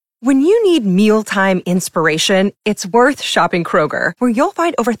When you need mealtime inspiration, it's worth shopping Kroger, where you'll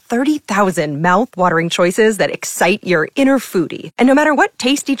find over 30,000 mouth-watering choices that excite your inner foodie. And no matter what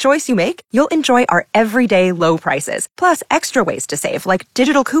tasty choice you make, you'll enjoy our everyday low prices, plus extra ways to save, like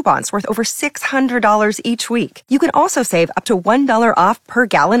digital coupons worth over $600 each week. You can also save up to $1 off per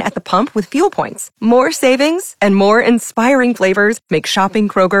gallon at the pump with fuel points. More savings and more inspiring flavors make shopping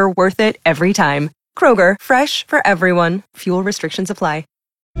Kroger worth it every time. Kroger, fresh for everyone. Fuel restrictions apply.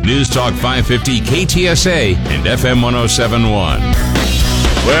 News Talk 550 KTSA and FM 1071.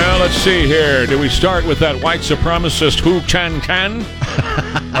 Well, let's see here. Do we start with that white supremacist who can?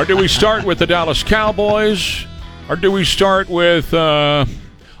 Or do we start with the Dallas Cowboys? Or do we start with a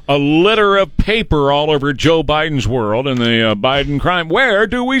litter of paper all over Joe Biden's world and the Biden crime? Where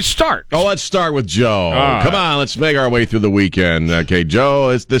do we start? Oh, let's start with Joe. Come on, let's make our way through the weekend. Okay,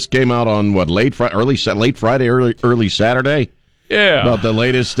 Joe, this came out on what, late Friday, early Saturday? Yeah. About the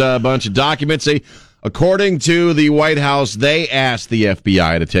latest bunch of documents. According to the White House, they asked the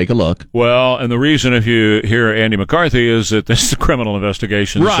FBI to take a look. Well, and the reason, if you hear Andy McCarthy, is that this is a criminal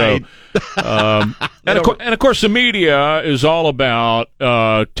investigation. Right. So, and of course, the media is all about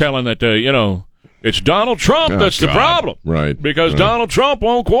telling that, it's Donald Trump that's the problem. Right. Because Donald Trump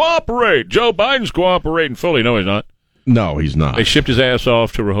won't cooperate. Joe Biden's cooperating fully. No, he's not. No, he's not. They shipped his ass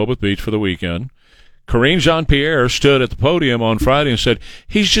off to Rehoboth Beach for the weekend. Karine Jean-Pierre stood at the podium on Friday and said,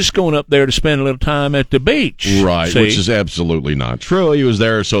 he's just going up there to spend a little time at the beach. Right, which is absolutely not true. He was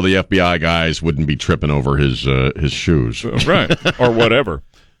there so the FBI guys wouldn't be tripping over his shoes. Right, or whatever.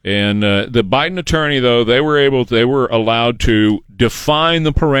 And the Biden attorney, though, they were allowed to define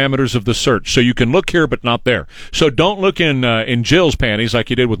the parameters of the search. So you can look here but not there. So don't look in Jill's panties like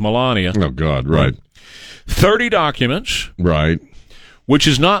you did with Melania. Oh, God, right. 30 documents. Right. which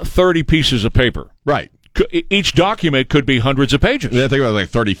is not 30 pieces of paper. Right. Each document could be hundreds of pages. Yeah, think about it like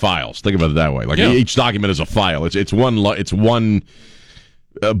 30 files. Think about it that way. Like each document is a file. It's one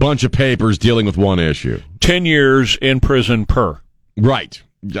a bunch of papers dealing with one issue. 10 years in prison per. Right.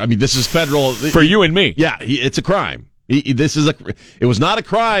 I mean, this is federal. For you and me. Yeah, it's a crime. It was not a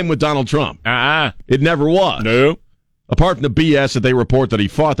crime with Donald Trump. It never was. No. Apart from the BS that they report that he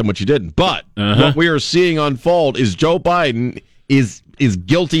fought them, which he didn't. But what we are seeing unfold is Joe Biden is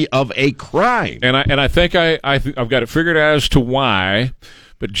guilty of a crime. And I think I've got it figured out as to why.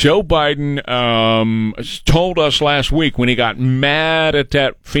 But Joe Biden told us last week when he got mad at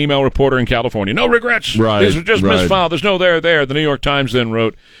that female reporter in California, no regrets. Right. This was just misfiled. There's no there. The New York Times then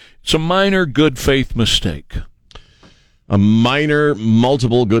wrote, it's a minor good faith mistake. A minor,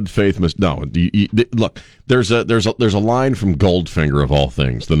 multiple good faith No, look. There's a line from Goldfinger of all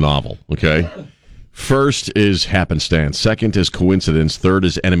things, the novel. Okay, first is happenstance, second is coincidence, third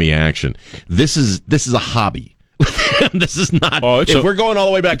is enemy action. This is a hobby. This is not. If we're going all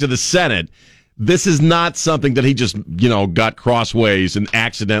the way back to the Senate, this is not something that he just got crossways and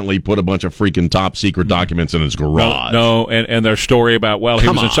accidentally put a bunch of freaking top secret documents in his garage. No, and their story about he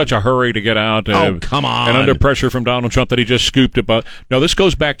was in such a hurry to get out. Come on, and under pressure from Donald Trump that he just scooped about. No, this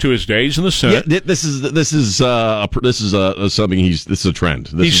goes back to his days in the Senate. Yeah, this is something this is a trend.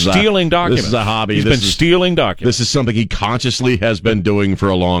 He's stealing documents. This is a hobby. He's been stealing documents. This is something he consciously has been doing for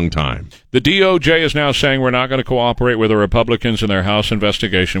a long time. The DOJ is now saying we're not going to cooperate with the Republicans in their House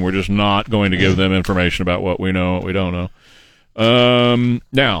investigation. We're just not going to give them information about what we know, what we don't know.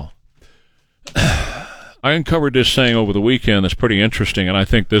 Now, I uncovered this thing over the weekend that's pretty interesting, and I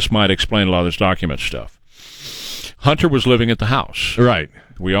think this might explain a lot of this document stuff. Hunter was living at the house. Right.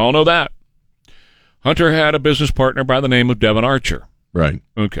 We all know that. Hunter had a business partner by the name of Devin Archer. Right.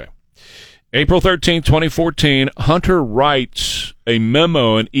 Okay. April 13, 2014, Hunter writes a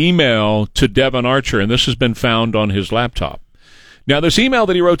memo, an email to Devin Archer, and this has been found on his laptop. Now, this email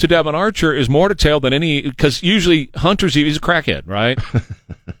that he wrote to Devin Archer is more detailed than because usually he's a crackhead, right?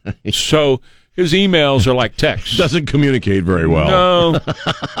 So his emails are like text. Doesn't communicate very well. No.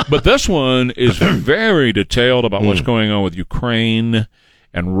 But this one is very detailed about what's going on with Ukraine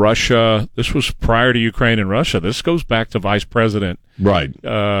and Russia. This was prior to Ukraine and Russia. This goes back to Vice President. Right.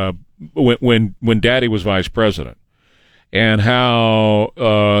 When Daddy was Vice President. And how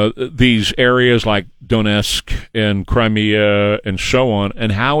these areas like Donetsk and Crimea and so on,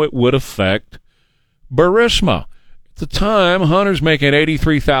 and how it would affect Burisma. At the time, Hunter's making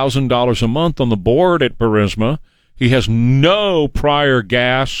 $83,000 a month on the board at Burisma. He has no prior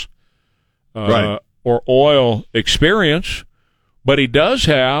gas or oil experience, but he does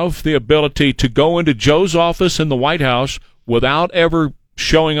have the ability to go into Joe's office in the White House without ever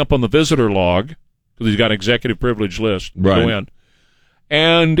showing up on the visitor log, because he's got an executive privilege list. Right. Go in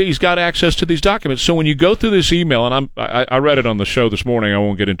and he's got access to these documents. So when you go through this email, and I read it on the show this morning, I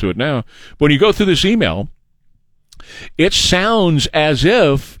won't get into it now, but when you go through this email, it sounds as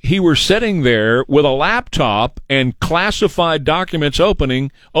if he were sitting there with a laptop and classified documents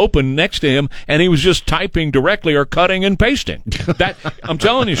open next to him, and he was just typing directly or cutting and pasting. That I'm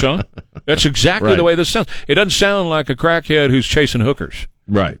telling you, Sean, that's exactly the way this sounds. It doesn't sound like a crackhead who's chasing hookers.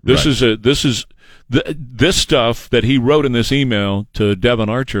 Right. This stuff that he wrote in this email to Devon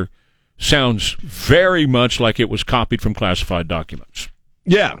Archer sounds very much like it was copied from classified documents.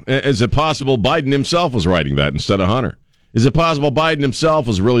 Yeah. Is it possible Biden himself was writing that instead of Hunter? Is it possible Biden himself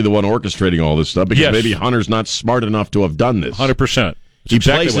was really the one orchestrating all this stuff? Because maybe Hunter's not smart enough to have done this. 100%. He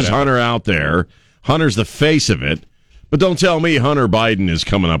places Hunter out there. Hunter's the face of it. But don't tell me Hunter Biden is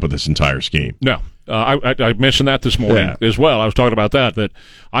coming up with this entire scheme. No. I mentioned that this morning as well. I was talking about that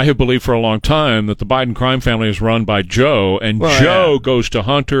I have believed for a long time that the Biden crime family is run by Joe, and Joe goes to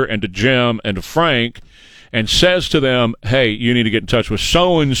Hunter and to Jim and to Frank and says to them, hey, you need to get in touch with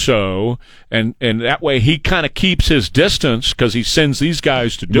so-and-so, and that way he kind of keeps his distance because he sends these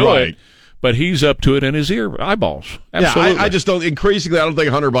guys to do it, but he's up to it in his eyeballs. Absolutely. Yeah, I just don't, increasingly, I don't think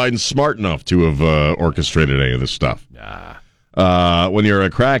Hunter Biden's smart enough to have orchestrated any of this stuff. When you're a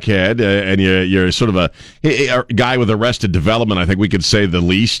crackhead and you're sort of a guy with Arrested Development, I think we could say the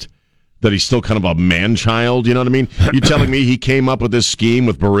least, that he's still kind of a man-child, you know what I mean? You telling me he came up with this scheme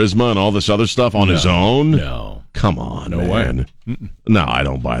with Burisma and all this other stuff on his own? No. Come on, man. No, I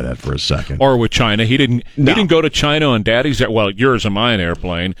don't buy that for a second. Or with China. He didn't go to China on Daddy's, yours and mine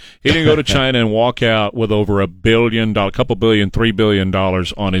airplane. He didn't go to China and walk out with over $1 billion, $3 billion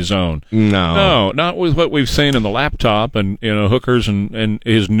on his own. No, not with what we've seen in the laptop and hookers and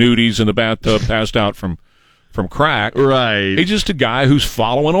his nudies in the bathtub passed out from crack. Right. He's just a guy who's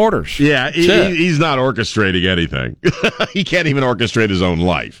following orders. Yeah, he's not orchestrating anything. He can't even orchestrate his own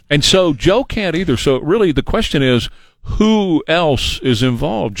life. And so Joe can't either. So really the question is, who else is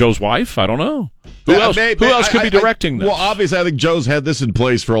involved? Joe's wife? I don't know. Who else could be directing this? Well, obviously, I think Joe's had this in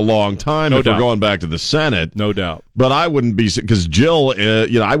place for a long time. If we're going back to the Senate, no doubt. But I wouldn't be, because Jill,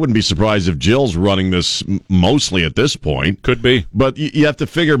 I wouldn't be surprised if Jill's running this mostly at this point. Could be. But you have to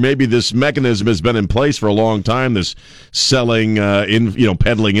figure maybe this mechanism has been in place for a long time. This selling,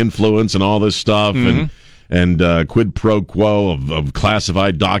 peddling influence and all this stuff, and quid pro quo of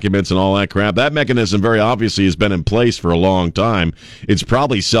classified documents and all that crap. That mechanism very obviously has been in place for a long time. It's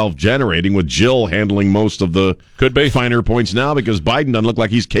probably self-generating, with Jill handling most of the finer points now, because Biden doesn't look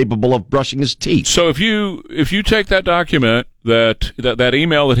like he's capable of brushing his teeth. So if you take that document, that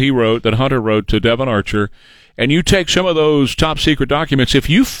email that he wrote, that Hunter wrote to Devon Archer, and you take some of those top secret documents, if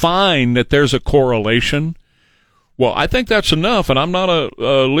you find that there's a correlation, well, I think that's enough, and I'm not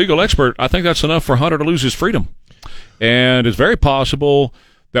a legal expert. I think that's enough for Hunter to lose his freedom. And it's very possible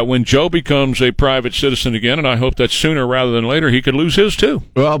that when Joe becomes a private citizen again, and I hope that sooner rather than later, he could lose his too.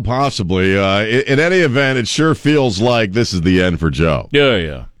 Well, possibly. In any event, it sure feels like this is the end for Joe.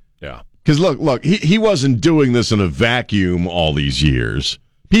 Yeah. Because look, he wasn't doing this in a vacuum all these years.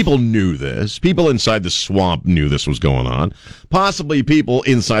 People knew this. People inside the swamp knew this was going on. Possibly people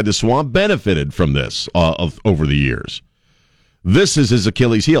inside the swamp benefited from this over the years. This is his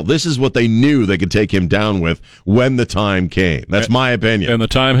Achilles heel. This is what they knew they could take him down with when the time came. That's my opinion. And the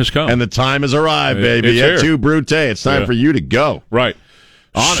time has come. And the time has arrived, baby. It's too brute. It's time for you to go. Right.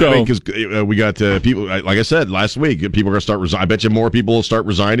 Because we got people, like I said last week, people are going to start resigning. I bet you more people will start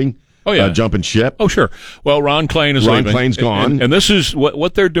resigning. Oh, yeah. Jumping ship. Oh, sure. Well, Ron Klain is leaving. Ron Klain's gone. And this is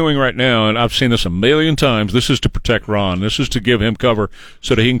what they're doing right now, and I've seen this a million times. This is to protect Ron. This is to give him cover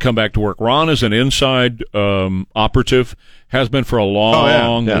so that he can come back to work. Ron is an inside operative, has been for a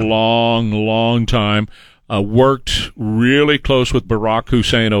long time. Worked really close with Barack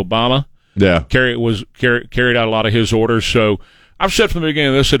Hussein Obama. Yeah. Carried out a lot of his orders. So I've said from the beginning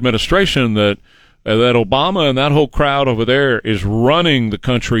of this administration that Obama and that whole crowd over there is running the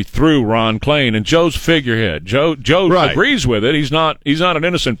country through Ron Klain, and Joe's figurehead. Joe agrees with it. He's not an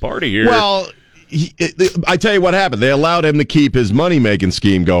innocent party here. Well, I tell you what happened. They allowed him to keep his money-making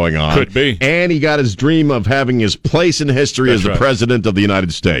scheme going on. Could be. And he got his dream of having his place in history as the President of the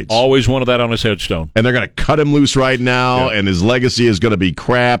United States. Always wanted that on his headstone. And they're going to cut him loose right now, and his legacy is going to be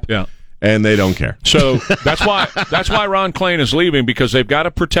crap. Yeah. And they don't care. So that's why Ron Klain is leaving, because they've got to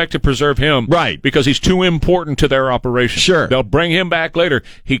protect and preserve him. Right. Because he's too important to their operation. Sure. They'll bring him back later.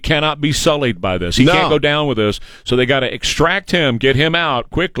 He cannot be sullied by this. He can't go down with this. So they got to extract him, get him out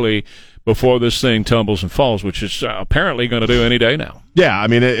quickly before this thing tumbles and falls, which is apparently going to do any day now. Yeah, I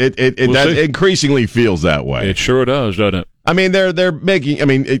mean, it increasingly feels that way. It sure does, doesn't it? I mean, they're making. I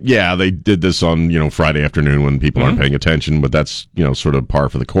mean, yeah, they did this on Friday afternoon when people aren't paying attention, but that's sort of par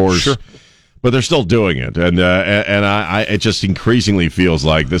for the course. Sure. But they're still doing it, and it just increasingly feels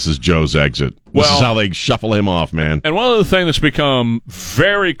like this is Joe's exit. This is how they shuffle him off, man. And one of the things that's become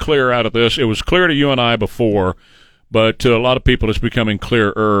very clear out of this, it was clear to you and I before, but to a lot of people it's becoming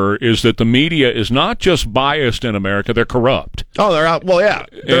clearer, is that the media is not just biased in America, they're corrupt. Oh, they're out. Well, yeah,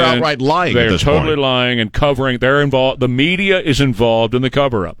 they're outright lying. They're at this totally point. lying and covering. They're involved. The media is involved in the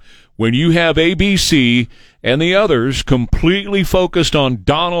cover-up. When you have ABC and the others completely focused on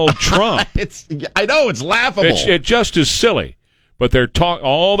Donald Trump, I know it's laughable. It just is silly. But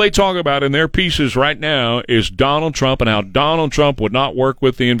all they talk about in their pieces right now is Donald Trump and how Donald Trump would not work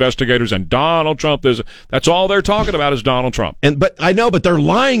with the investigators, and Donald Trump that's all they're talking about is Donald Trump. But they're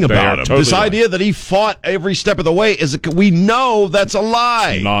lying about him. Totally this idea that he fought every step of the way we know that's a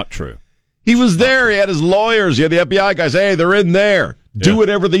lie. Not true. He was there. He had his lawyers. He had the FBI guys. Hey, they're in there. Do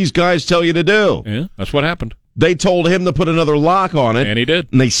whatever these guys tell you to do. Yeah, that's what happened. They told him to put another lock on it. And he did.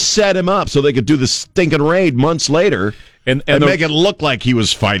 And they set him up so they could do the stinking raid months later and make it look like he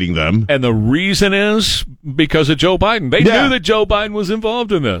was fighting them. And the reason is because of Joe Biden. They knew that Joe Biden was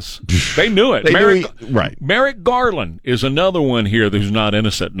involved in this. They knew it. Merrick Garland is another one here who's not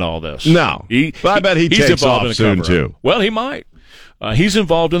innocent in all this. No. I bet he takes off soon, too. Well, he might. He's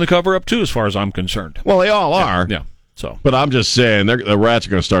involved in the cover-up, too, as far as I'm concerned. Well, they all are. Yeah. So, but I'm just saying, the rats are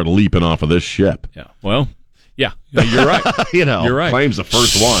going to start leaping off of this ship. Yeah. Well, yeah, you're right. You're right. Claim's the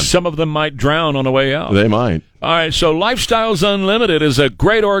first one. Some of them might drown on the way out. They might. All right. So, Lifestyles Unlimited is a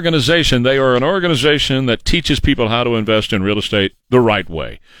great organization. They are an organization that teaches people how to invest in real estate the right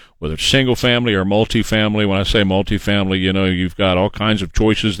way, whether it's single family or multifamily. When I say multifamily, you've got all kinds of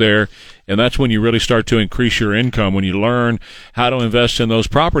choices there. And that's when you really start to increase your income, when you learn how to invest in those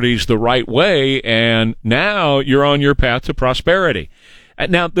properties the right way. And now you're on your path to prosperity.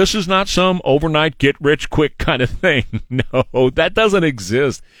 Now, this is not some overnight get-rich-quick kind of thing. No, that doesn't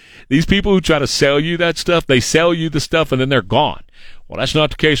exist. These people who try to sell you that stuff, they sell you the stuff and then they're gone. Well, that's not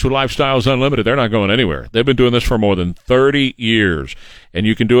the case with Lifestyles Unlimited. They're not going anywhere. They've been doing this for more than 30 years. And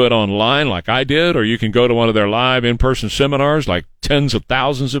you can do it online like I did, or you can go to one of their live in-person seminars like tens of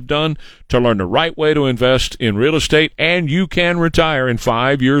thousands have done to learn the right way to invest in real estate, and you can retire in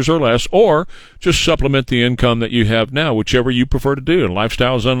 5 years or less, or just supplement the income that you have now, whichever you prefer to do. And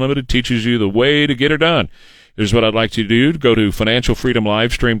Lifestyles Unlimited teaches you the way to get it done. Here's what I'd like you to do. Go to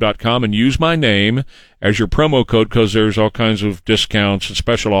financialfreedomlivestream.com and use my name as your promo code, because there's all kinds of discounts and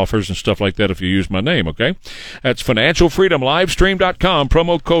special offers and stuff like that if you use my name, okay? That's financialfreedomlivestream.com,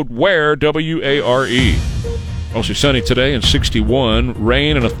 promo code WARE, W-A-R-E. Mostly sunny today and 61.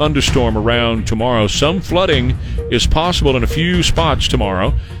 Rain and a thunderstorm around tomorrow. Some flooding is possible in a few spots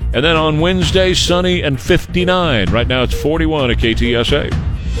tomorrow. And then on Wednesday, sunny and 59. Right now it's 41 at KTSA.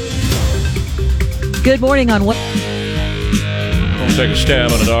 Good morning on what? We'll take a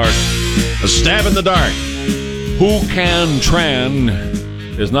stab in the dark. A stab in the dark. Hu Can Tran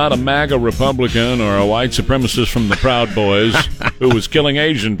is not a MAGA Republican or a white supremacist from the Proud Boys who was killing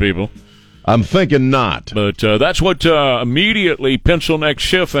Asian people. I'm thinking not. But that's what immediately Pencil Neck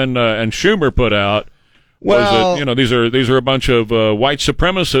Schiff and Schumer put out. Well, that, these are a bunch of white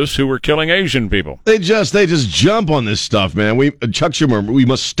supremacists who were killing Asian people. They just jump on this stuff, man. Chuck Schumer, we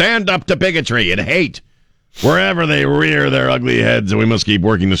must stand up to bigotry and hate wherever they rear their ugly heads, and we must keep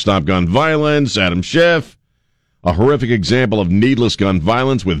working to stop gun violence. Adam Schiff, a horrific example of needless gun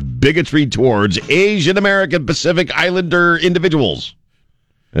violence with bigotry towards Asian American Pacific Islander individuals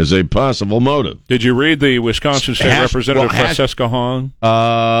as a possible motive. Did you read the Wisconsin State Representative Francesca Hahn?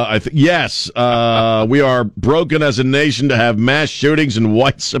 Yes. We are broken as a nation to have mass shootings and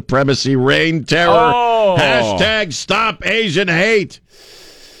white supremacy reign terror. Oh. Hashtag stop Asian hate.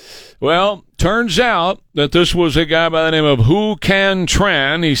 Well, turns out that this was a guy by the name of Hu Can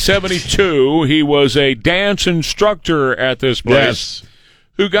Tran. He's 72. He was a dance instructor at this place. Yes.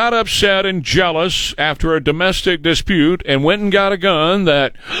 Who got upset and jealous after a domestic dispute and went and got a gun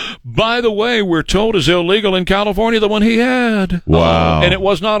that, by the way, we're told is illegal in California, the one he had. Wow. And it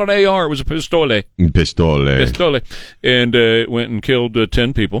was not an AR, it was a pistole. Pistole. And went and killed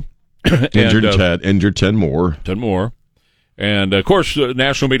 10 people. Injured 10 more. 10 more. And, of course, the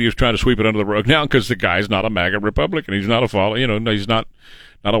national media is trying to sweep it under the rug now because the guy's not a MAGA Republican. He's not a follower. He's not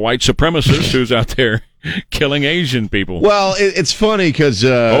a white supremacist who's out there killing Asian people. Well, it's funny because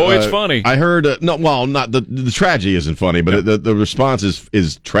it's funny. I heard not the tragedy isn't funny, but the response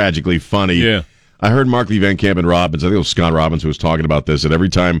is tragically funny. Yeah. I heard Mark Lee Van Camp and Robbins. I think it was Scott Robbins who was talking about this. That every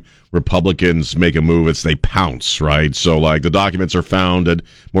time Republicans make a move, they pounce, right? So like the documents are found, and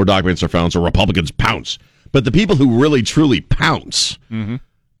more documents are found, so Republicans pounce. But the people who really, truly pounce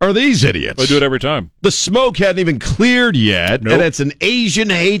are these idiots. They do it every time. The smoke hadn't even cleared yet, and it's an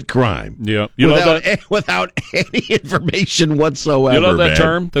Asian hate crime. Yeah. Without any information whatsoever. You love that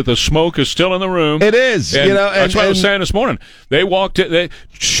term? That the smoke is still in the room. It is. And that's what I was saying this morning. They walked in,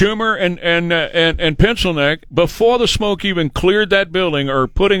 Schumer and Pencilneck, before the smoke even cleared that building, are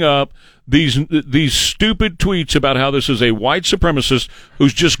putting up these stupid tweets about how this is a white supremacist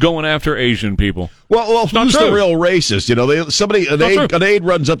who's just going after Asian people. Well, who's the real racist? You know, an aide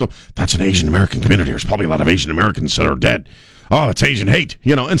runs up to, that's an Asian American community. There's probably a lot of Asian Americans that are dead. Oh, it's Asian hate.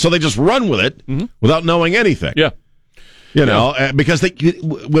 You know, and so they just run with it without knowing anything. Yeah. You know, because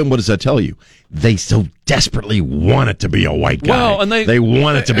what does that tell you? They so desperately want it to be a white guy. Well, and they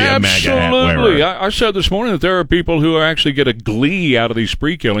want it to be a MAGA hat wearer. Absolutely. I said this morning that there are people who actually get a glee out of these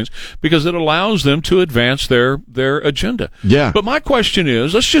spree killings because it allows them to advance their agenda. Yeah. But my question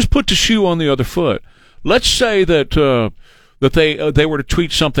is, let's just put the shoe on the other foot. Let's say that they were to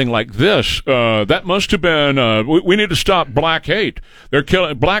tweet something like this. That must have been, we need to stop black hate.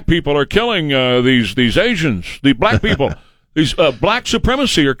 Black people are killing these Asians. The black people. These black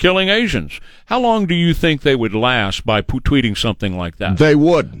supremacy are killing Asians. How long do you think they would last by tweeting something like that? They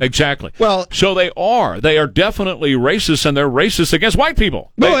would. Exactly. Well, so they are definitely racist, and they're racist against white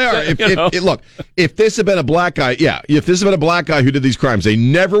people. No, they are. Look, if this had been a black guy, if this had been a black guy who did these crimes, they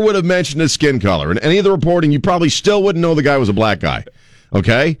never would have mentioned his skin color. In any of the reporting, you probably still wouldn't know the guy was a black guy.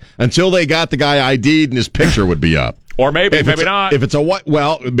 Okay? Until they got the guy ID'd and his picture would be up. Or maybe not. If it's a white,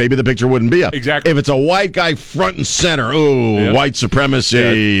 maybe the picture wouldn't be up. Exactly. If it's a white guy front and center, white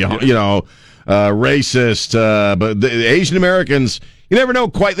supremacy, racist. But the Asian Americans, you never know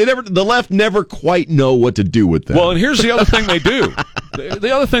quite. The left never quite know what to do with them. Well, and here's the other thing they do.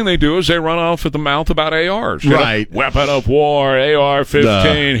 The other thing they do is they run off at the mouth about ARs. Right. Weapon of war,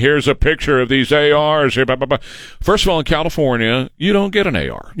 AR-15. Here's a picture of these ARs. First of all, in California, you don't get an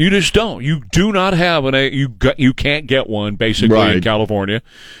AR. You just don't. You do not have an AR. You can't get one, basically, in California.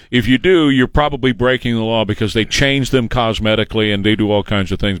 If you do, you're probably breaking the law because they change them cosmetically and they do all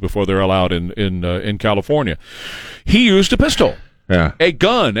kinds of things before they're allowed in California. He used a pistol. Yeah. A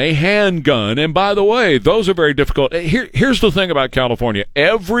gun, a handgun. And by the way, those are very difficult. Here's the thing about California.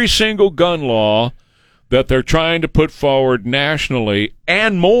 Every single gun law that they're trying to put forward nationally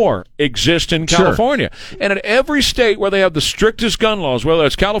and more exist in California. Sure. And in every state where they have the strictest gun laws, whether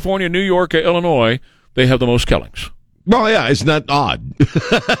it's California, New York, or Illinois, they have the most killings. Well, yeah, it's not odd.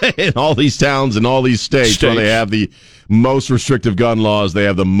 In all these towns and all these states where they have the most restrictive gun laws, they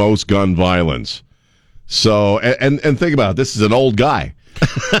have the most gun violence. So, and think about it. This is an old guy.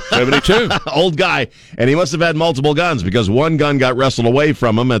 72. Old guy. And he must have had multiple guns because one gun got wrestled away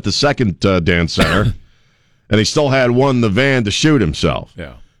from him at the second dance center. And he still had one in the van to shoot himself.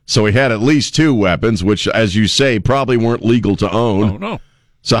 Yeah. So he had at least two weapons, which, as you say, probably weren't legal to own. Oh, no.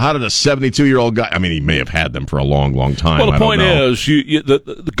 So how did a 72-year-old guy... I mean, he may have had them for a long, long time. Well, the point is,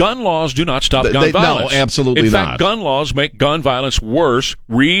 the gun laws do not stop gun violence. No, absolutely not. In fact, gun laws make gun violence worse.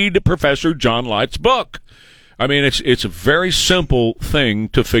 Read Professor John Light's book. I mean, it's a very simple thing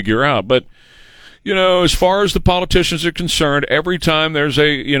to figure out. But, as far as the politicians are concerned, every time there's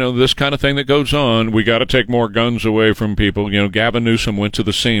this kind of thing that goes on, we got to take more guns away from people. Gavin Newsom went to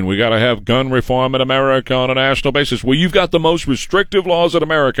the scene. We got to have gun reform in America on a national basis. Well, you've got the most restrictive laws in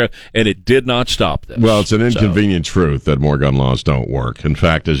America, and it did not stop this. Well, it's an inconvenient truth that more gun laws don't work. In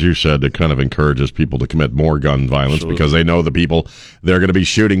fact, as you said, it kind of encourages people to commit more gun violence because they know the people they're going to be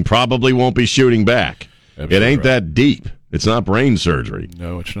shooting probably won't be shooting back. Absolutely. It ain't that deep. It's not brain surgery.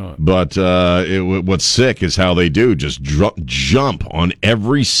 No, it's not. But what's sick is how they do just jump on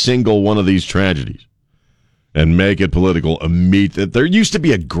every single one of these tragedies and make it political. There used to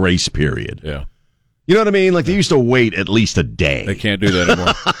be a grace period. Yeah. You know what I mean? Like they used to wait at least a day. They can't do that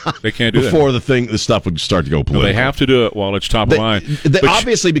anymore. They can't do before that the stuff would start to go political. No, they have to do it while it's top of mind.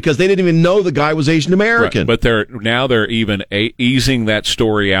 Obviously, because they didn't even know the guy was Asian American. Right, but they're even easing that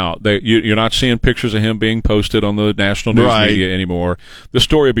story out. You're not seeing pictures of him being posted on the national news media anymore. The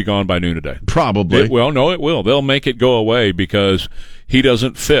story will be gone by noon today. Probably. It will. They'll make it go away because he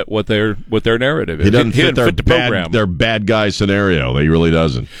doesn't fit what their narrative is. He doesn't fit the program. Their bad guy scenario. He really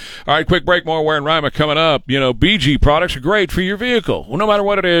doesn't. All right, quick break. More Ware and Rima coming up. BG products are great for your vehicle. Well, no matter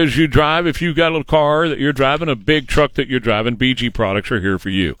what it is you drive, if you've got a little car that you're driving, a big truck that you're driving, BG products are here for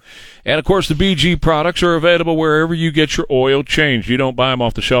you. And, of course, the BG products are available wherever you get your oil changed. You don't buy them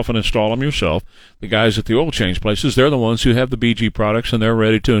off the shelf and install them yourself. The guys at the oil change places, they're the ones who have the BG products, and they're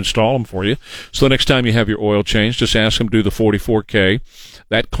ready to install them for you. So the next time you have your oil changed, just ask them to do the 44K.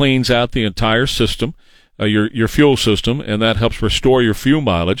 That cleans out the entire system, your fuel system, and that helps restore your fuel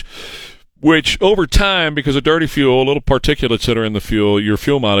mileage. which over time, because of dirty fuel, little particulates that are in the fuel, your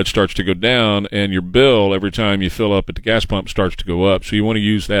fuel mileage starts to go down, and your bill every time you fill up at the gas pump starts to go up. So you want to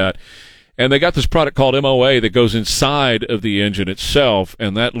use that. And they got this product called MOA that goes inside of the engine itself,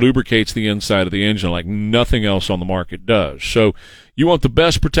 and that lubricates the inside of the engine like nothing else on the market does. So you want the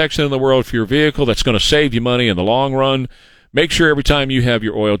best protection in the world for your vehicle that's going to save you money in the long run. Make sure every time you have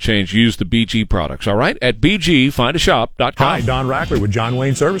your oil change, use the BG products, all right? At bgfindashop.com. Hi, Don Rackley with John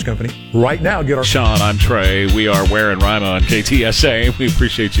Wayne Service Company. Right now, get our... Sean, I'm Trey. We are Ware and Rima on KTSA. We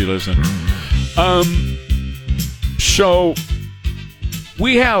appreciate you listening. So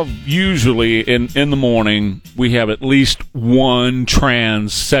we have usually in the morning, we have at least one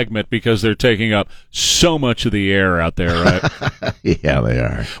trans segment because they're taking up so much of the air out there, right? Yeah, they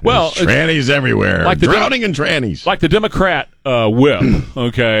are. Well, there's trannies everywhere. Like drowning in trannies. Like the Democrat whip,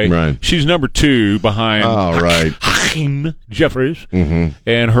 okay? Right. She's number 2 behind Hakeem Jeffries. Mm-hmm.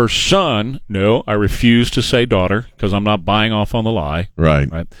 And her son, no, I refuse to say daughter because I'm not buying off on the lie.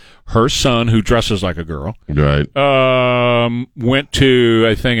 Right. Her son, who dresses like a girl, right, went to,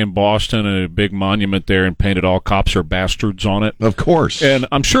 I think, in Boston, a big monument there and painted all cops are bastards on it. Of course. And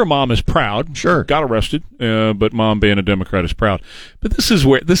I'm sure Mom is proud. Sure. Got arrested, but Mom, being a Democrat, is proud. But this is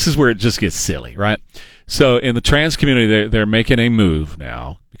where it just gets silly, right? So in the trans community, they're making a move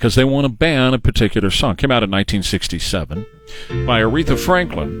now because they want to ban a particular song. Came out in 1967 by Aretha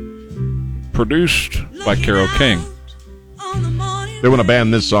Franklin, produced by Carole King. They want to ban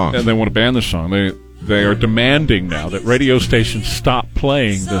this song. And they want to ban this song. They are demanding now that radio stations stop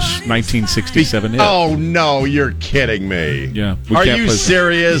playing this 1967 hit. Oh, no, you're kidding me. Yeah. Are you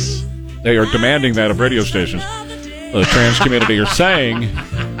serious? They are demanding that of radio stations. The trans community are saying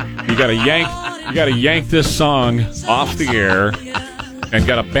you got to yank this song off the air and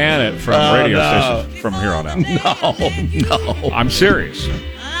got to ban it from radio stations from here on out. No. I'm serious.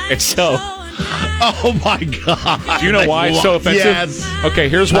 It's so... Oh, my God. Do you know why it's so offensive? Yes. Okay,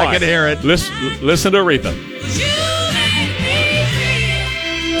 here's why. I can hear it. Listen to Aretha.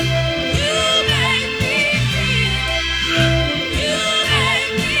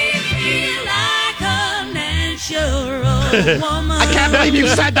 I can't believe you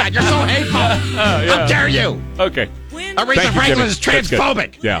said that. You're so hateful. How dare you? Okay. Aretha Franklin is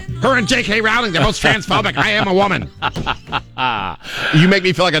transphobic. Yeah. Her and J.K. Rowling, they're both transphobic. I am a woman. You make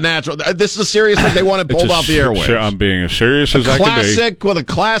me feel like a natural. This is a serious thing. They want it pulled off the airwaves. I'm being as serious as I can be. Classic with a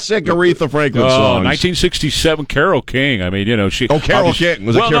classic Aretha Franklin song. 1967, Carole King. I mean, she. Oh, Carole King.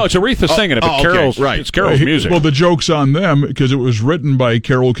 No, it's Aretha singing it, but Carol's right. It's Carol's music. Well, the joke's on them because it was written by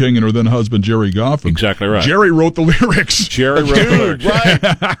Carole King and her then husband Jerry Goffin. Exactly right. Jerry wrote the lyrics. Jerry wrote the lyrics. Right?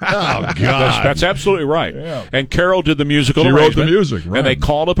 Oh, God. That's absolutely right. Yeah. And Carole did the musical arrangement. She wrote the music, right. And they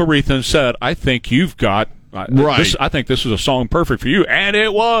called up Aretha and said, I think you've got... Right. I think this is a song perfect for you, and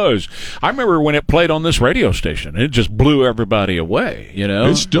it was. I remember when it played on this radio station. It just blew everybody away,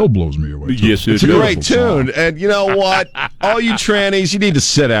 It still blows me away. Yes, it's a great tune. And you know what? All you trannies, you need to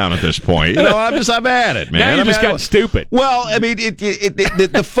sit down at this point. I'm at it, man. Now you just got stupid. Well, I mean,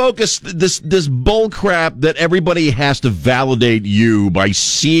 the focus, this bull crap that everybody has to validate you by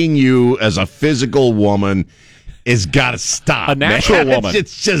seeing you as a physical woman is got to stop. A natural woman.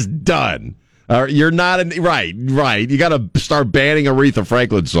 It's just done. You're not right. You got to start banning Aretha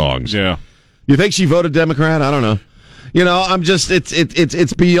Franklin songs. Yeah. You think she voted Democrat? I don't know. I'm just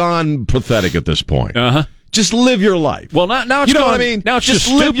it's beyond pathetic at this point. Uh-huh. Just live your life. Well, now it's you know what I mean? Now it's just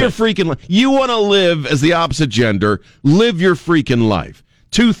stupid. live your freaking life. You want to live as the opposite gender? Live your freaking life.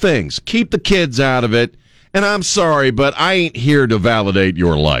 2 things: keep the kids out of it. And I'm sorry, but I ain't here to validate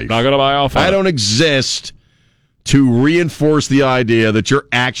your life. Not gonna buy off on I don't exist to reinforce the idea that you're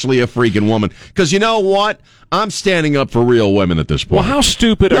actually a freaking woman. Because you know what? I'm standing up for real women at this point. Well, how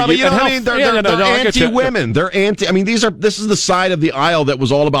stupid are you? You know what I mean? They're anti-women. They're anti. I mean, this is the side of the aisle that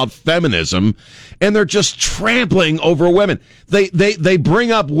was all about feminism, and they're just trampling over women. They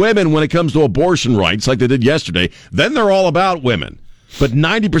bring up women when it comes to abortion rights, like they did yesterday. Then they're all about women. But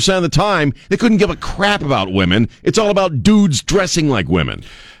 90% of the time, they couldn't give a crap about women. It's all about dudes dressing like women.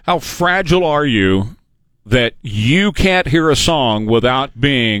 How fragile are you that you can't hear a song without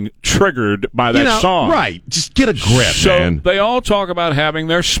being triggered by that song? Right. Just get a grip, man. So they all talk about having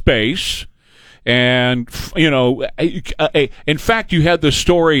their space. And, in fact, you had the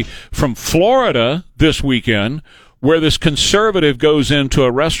story from Florida this weekend where this conservative goes into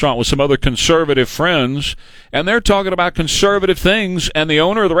a restaurant with some other conservative friends, and they're talking about conservative things, and the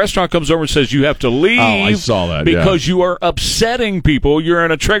owner of the restaurant comes over and says, you have to leave. Oh, I saw that, because you are upsetting people. You're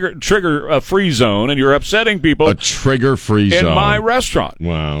in a trigger-free zone, and you're upsetting people. A trigger-free zone. In my restaurant.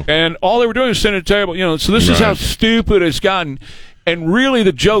 Wow. And all they were doing is sitting at a table, so this is how stupid it's gotten. And really,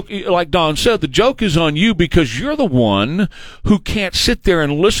 the joke, like Don said, the joke is on you because you're the one who can't sit there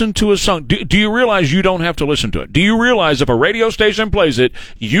and listen to a song. Do you realize you don't have to listen to it? Do you realize if a radio station plays it,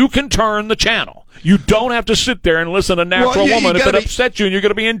 you can turn the channel? You don't have to sit there and listen to Natural Woman if it upsets you and you're going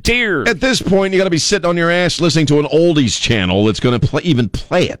to be in tears. At this point, you got to be sitting on your ass listening to an oldies channel that's going to even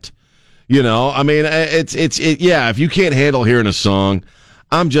play it. You know, I mean, yeah. If you can't handle hearing a song,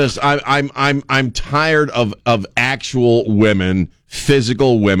 I'm tired of actual women,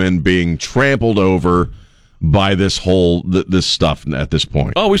 physical women, being trampled over by this stuff at this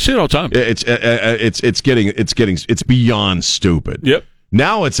point. Oh, we see it all the time. It's beyond stupid. Yep.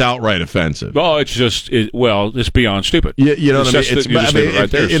 Now it's outright offensive. Oh, it's beyond stupid. You know what I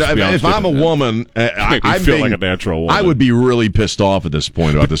mean? If I'm a woman, I feel like a natural woman. I would be really pissed off at this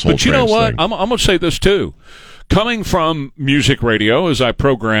point about this whole. But you know what? Thing. I'm going to say this too. Coming from music radio, as I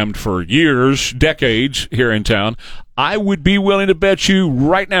programmed for years, decades here in town, I would be willing to bet you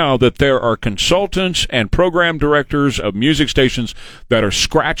right now that there are consultants and program directors of music stations that are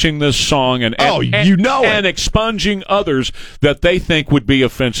scratching this song and expunging others that they think would be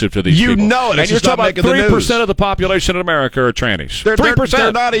offensive to these people. You know it. And you're talking about 3% of the population in America are trannies. 3%.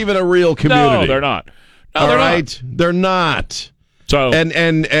 They're not even a real community. No, they're not. No, they're not. They're not. So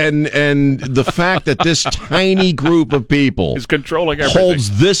and the fact that this tiny group of people is controlling everything,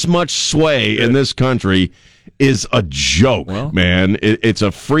 holds this much sway in this country is a joke, man. It's a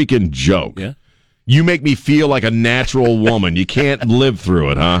freaking joke. Yeah. You make me feel like a natural woman. You can't live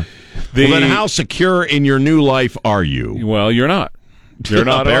through it, huh? Well, then how secure in your new life are you? Well, you're not. You're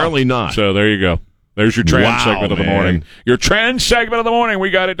not. Apparently not. So there you go. There's your trans segment of the morning. Your trans segment of the morning. We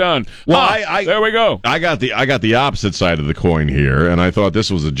got it done. Well, there we go. I got the opposite side of the coin here, and I thought this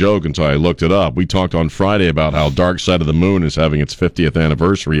was a joke until I looked it up. We talked on Friday about how Dark Side of the Moon is having its 50th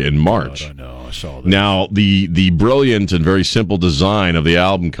anniversary in March. I know. I saw that. Now, the brilliant and very simple design of the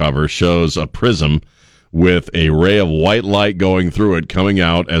album cover shows a prism with a ray of white light going through it, coming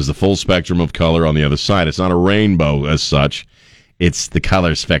out as the full spectrum of color on the other side. It's not a rainbow as such. It's the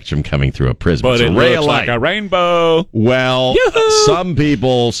color spectrum coming through a prism. But it's it looks like a rainbow. Well, some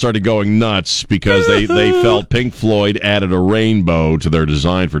people started going nuts because they felt Pink Floyd added a rainbow to their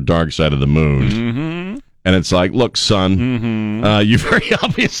design for Dark Side of the Moon. Mm-hmm. And it's like, look, son, you very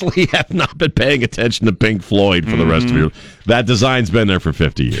obviously have not been paying attention to Pink Floyd for the rest of your... That design's been there for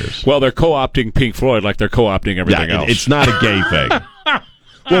 50 years. Well, they're co-opting Pink Floyd like they're co-opting everything else. It's not a gay thing.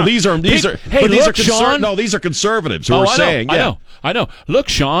 Well, these are Sean. No, these are conservatives who are saying. I know. Look,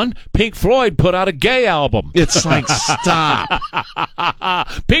 Sean, Pink Floyd put out a gay album. It's like, stop.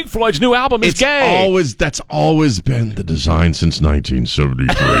 Pink Floyd's new album is gay. That's always been the design since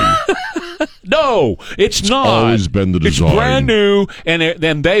 1973. No, it's not. Always been the design. It's brand new, and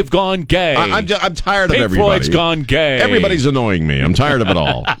then they've gone gay. I'm tired of Pink everybody. Floyd's gone gay. Everybody's annoying me. I'm tired of it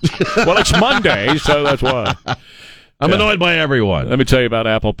all. Well, it's Monday, so that's why. I'm annoyed by everyone. Let me tell you about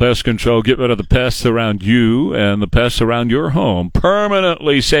Apple Pest Control. Get rid of the pests around you and the pests around your home.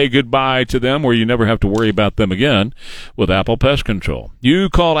 Permanently say goodbye to them where you never have to worry about them again with Apple Pest Control. You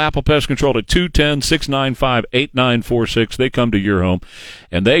call Apple Pest Control at 210-695-8946. They come to your home,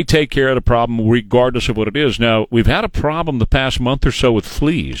 and they take care of the problem regardless of what it is. Now, we've had a problem the past month or so with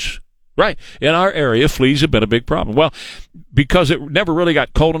fleas. Right. In our area, fleas have been a big problem. Well, because it never really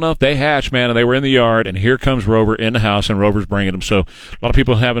got cold enough, they hatched, man, and they were in the yard, and here comes Rover in the house, and Rover's bringing them. So a lot of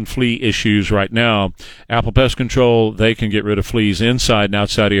people having flea issues right now. Apple Pest Control, they can get rid of fleas inside and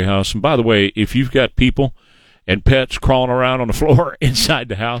outside of your house. And by the way, if you've got people and pets crawling around on the floor inside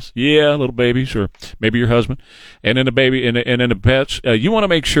the house, little babies, or maybe your husband, and then the baby and then the pets, you want to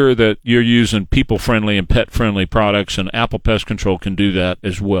make sure that you're using people-friendly and pet-friendly products, and Apple Pest Control can do that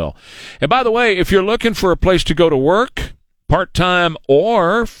as well. And by the way, if you're looking for a place to go to work, part-time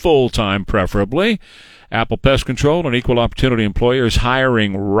or full-time preferably, Apple Pest Control, an equal opportunity employer, is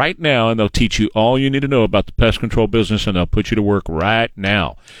hiring right now, and they'll teach you all you need to know about the pest control business, and they'll put you to work right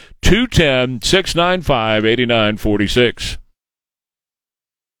now. 210-695-8946.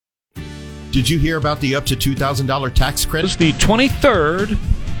 Did you hear about the up to $2,000 tax credit? It's the 23rd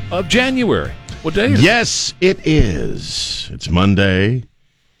of January. What day is it? Yes, it is. It's Monday.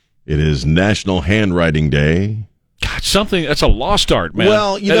 It is National Handwriting Day. God, that's a lost art, man.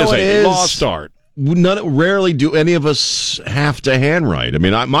 Well, that is a lost art. Rarely do any of us have to handwrite. I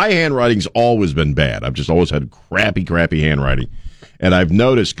mean, my handwriting's always been bad. I've just always had crappy handwriting. And I've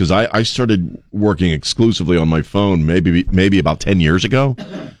noticed, because I started working exclusively on my phone maybe about 10 years ago.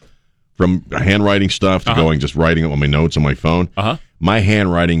 from handwriting stuff to going just writing it on my notes on my phone. My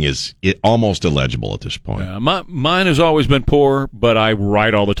handwriting is almost illegible at this point. Mine has always been poor, but I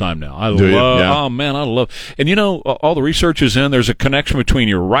write all the time now. I love. And you know, all the research is in. There's a connection between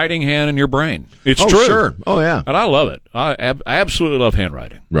your writing hand and your brain. It's true. Sure. Oh yeah. And I love it. I absolutely love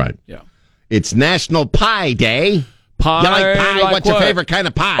handwriting. Right. Yeah. It's National Pie Day. Pie. You like pie? Like What's your favorite kind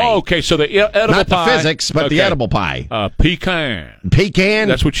of pie? Oh, okay, so the edible Not pie. the physics, but the edible pie. Pecan. Pecan?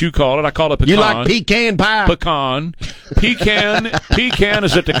 That's what you call it. I call it pecan. You like pecan pie? Pecan. Pecan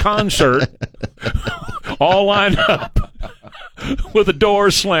is at the concert, all lined up with the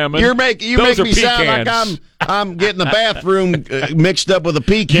doors slamming. You make me sound like I'm getting the bathroom mixed up with a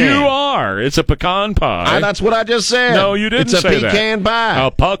pecan. You are. It's a pecan pie. That's what I just said. No, you didn't say that. It's a pecan pie.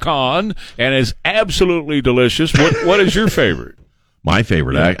 A pecan, and it's absolutely delicious. What is your favorite? My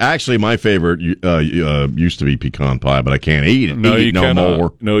favorite, actually, my favorite used to be pecan pie, but I can't eat it. No, you cannot.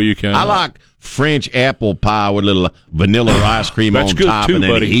 More. No, you can't. I like French apple pie with a little vanilla ice cream on top, too, and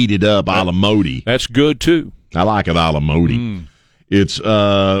then buddy. heat it up a la modi. That's good too. I like it a la modi. It's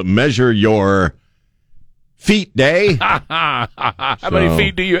measure your feet day. How many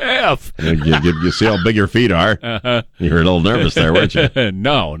feet do you have? You see how big your feet are. You were a little nervous there, weren't you?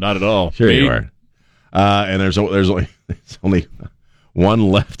 No, not at all. Sure you are. And there's only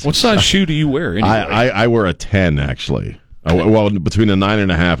one left. What size shoe do you wear anyway? I wear a 10, actually. Well, between a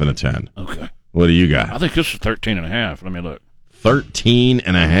 9.5 and a 10. Okay. What do you got? I think this is 13.5. Let me look.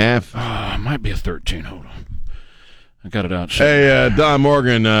 13.5? Might be a 13. Hold on. I got it out. Hey, Don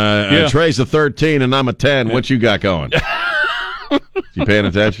Morgan, Trey's a 13 and I'm a 10. What you got going? You paying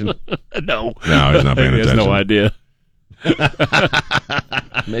attention? No. No, he's not paying He has attention. no idea.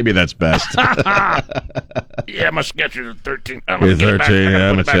 Maybe that's best. Yeah, my Skechers are 13. You're 13.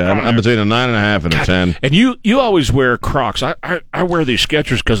 I'm a 10. I'm between a 9.5 and a 10. And you always wear Crocs. I wear these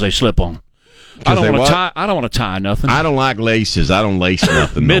Skechers because they slip on. I don't want to tie nothing. I don't like laces. I don't lace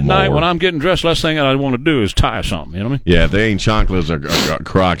nothing. Midnight no more. when I'm getting dressed, last thing I want to do is tie something. You know what I mean? Yeah, if they ain't chocolates or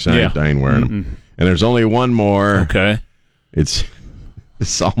Crocs, I ain't wearing them. And there's only one more. Okay.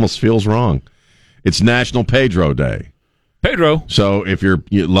 This almost feels wrong. It's National Pedro Day. Pedro. So if you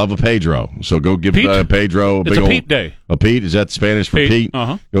love a Pedro, so go give Pedro a big it's a old Pete day. A Pete, is that Spanish for Pete?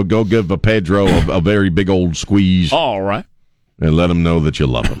 Uh-huh. Go give a Pedro a very big old squeeze. All right. And let him know that you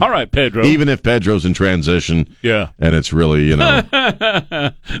love him. All right, Pedro. Even if Pedro's in transition. Yeah. And it's really,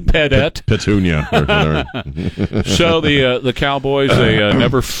 Pedette. Petunia. So the Cowboys, they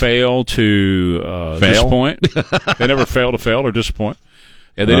never fail to disappoint. They never fail to fail or disappoint.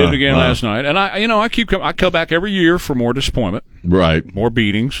 And they did it again last night. And I come back every year for more disappointment. Right. More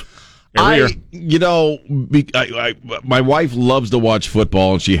beatings. Every year. My wife loves to watch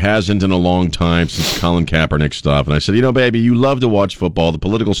football, and she hasn't in a long time since Colin Kaepernick stuff. And I said, baby, you love to watch football. The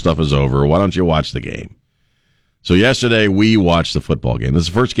political stuff is over. Why don't you watch the game? So yesterday we watched the football game. This is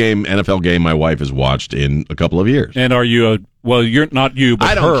the first NFL game my wife has watched in a couple of years. And are you you're not you, but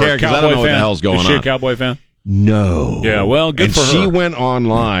I don't care because I don't know what the hell's going on. Is she a Cowboy fan? No. Yeah, well, good for her. She went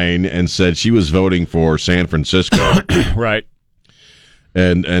online and said she was voting for San Francisco. Right.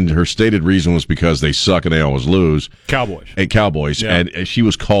 And her stated reason was because they suck and they always lose. Cowboys. Yeah. And she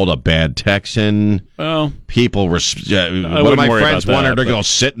was called a bad Texan. Well, people one of my friends wanted her to go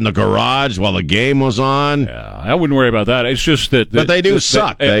sit in the garage while the game was on. Yeah, I wouldn't worry about that. It's just that but they do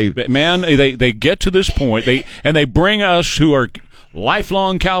suck. They get to this point. They bring us who are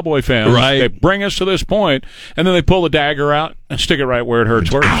lifelong Cowboy fans. Right. They bring us to this point, and then they pull the dagger out and stick it right where it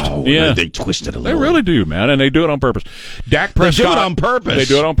hurts worst. Ow, yeah, they twist it a little. They really do, man, and they do it on purpose. Dak Prescott. They do it on purpose. They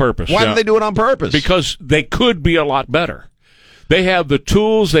do it on purpose. Why do they do it on purpose? Because they could be a lot better. They have the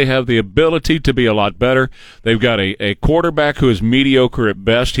tools. They have the ability to be a lot better. They've got a quarterback who is mediocre at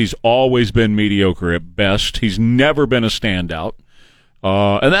best. He's always been mediocre at best. He's never been a standout.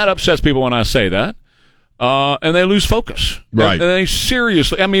 And that upsets people when I say that. And they lose focus. Right. And they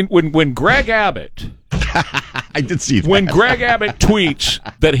seriously, I mean, when Greg Abbott... I did see that. When Greg Abbott tweets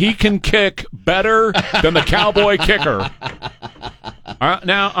that he can kick better than the Cowboy kicker...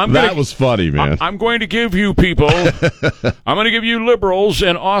 That was funny, man. I'm going to give you people, I'm going to give you liberals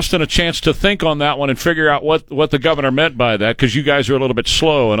in Austin a chance to think on that one and figure out what the governor meant by that, because you guys are a little bit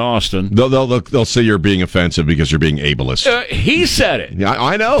slow in Austin. They'll say you're being offensive because you're being ableist. He said it. Yeah,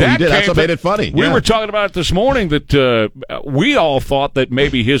 I know. He did. That's what made it funny. We were talking about it this morning that we all thought that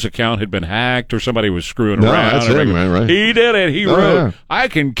maybe his account had been hacked or somebody was screwing around. That's him, right? He did it. He wrote, yeah. I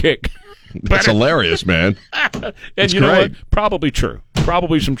can kick. That's hilarious, man. And It's you know great. what? Probably true.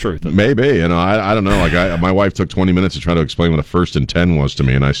 Probably some truth. Maybe. I don't know. My wife took 20 minutes to try to explain what a 1st and 10 was to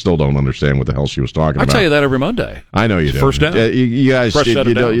me, and I still don't understand what the hell she was talking I about. tell you that every Monday. I know you do. First down. You guys, Fresh set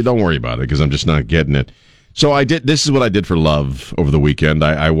of downs. you don't worry about it because I'm just not getting it. So I did. This is what I did for love over the weekend.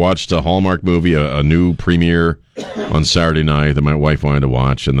 I watched a Hallmark movie, a new premiere on Saturday night that my wife wanted to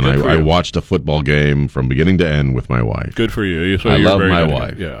watch, and then I watched a football game from beginning to end with my wife. Good for you. So I you're love very my good.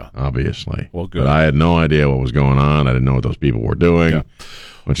 wife. Yeah. Obviously. Well, good. But I had no idea what was going on. I didn't know what those people were doing. Yeah.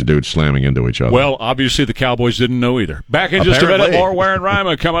 Bunch of dudes slamming into each other. Well, obviously the Cowboys didn't know either. Back in just a minute, Apparently. more Warren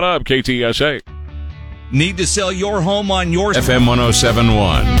Ryman coming up. KTSA. Need to sell your home on your FM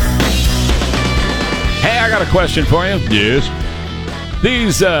 1071. Hey, I got a question for you. yes.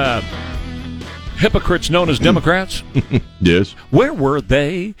 These hypocrites known as Democrats, Yes. where were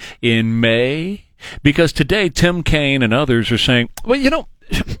they in May? Because today Tim Kaine and others are saying, well, you know,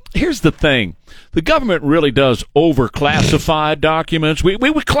 here's the thing. The government really does over-classify documents. We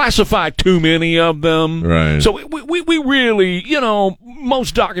classify too many of them. Right. So we really, you know,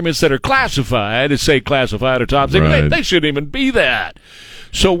 most documents that are classified, say classified or top secret, Right. they shouldn't even be that.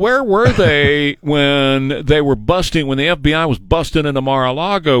 So where were they when they were busting, when the FBI was busting into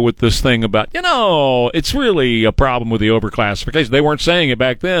Mar-a-Lago with this thing about, you know, it's really a problem with the overclassification. They weren't saying it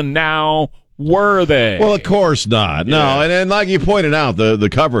back then. Now, were they? Well, of course not. No, Yeah. and like you pointed out, the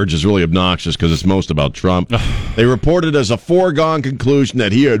coverage is really obnoxious because it's most about Trump. They reported as a foregone conclusion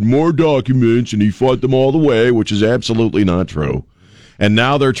that he had more documents and he fought them all the way, which is absolutely not true. And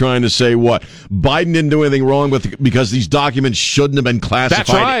now they're trying to say what? Biden didn't do anything wrong because these documents shouldn't have been classified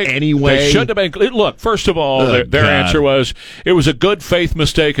That's right. anyway. They shouldn't have been. Look, first of all, Oh, their God. answer was it was a good faith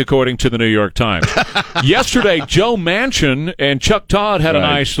mistake, according to the New York Times. Yesterday, Joe Manchin and Chuck Todd had a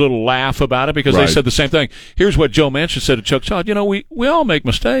Right. nice little laugh about it because Right. they said the same thing. Here's what Joe Manchin said to Chuck Todd. You know, we all make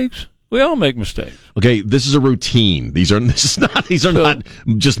mistakes. We all make mistakes. Okay, this is a routine. These are not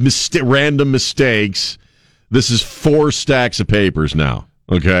just random mistakes. This is 4 stacks of papers now.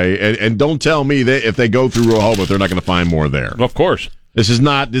 Okay, and don't tell me that if they go through Rehoboth, they're not going to find more there. Of course. This is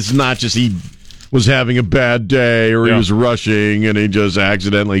not just he was having a bad day or he Yeah. was rushing and he just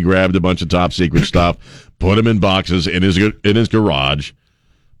accidentally grabbed a bunch of top secret stuff, put them in boxes in his garage,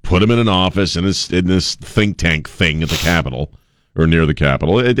 put them in an office in this think tank thing at the Capitol or near the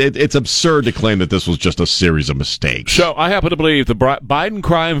Capitol. It's absurd to claim that this was just a series of mistakes. So I happen to believe the Biden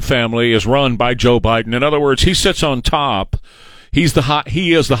crime family is run by Joe Biden. In other words, he sits on top. He is the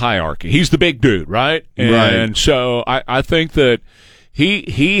hierarchy. He's the big dude, right? And Right. so I think that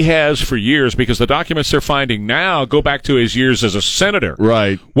he has for years, because the documents they're finding now go back to his years as a senator.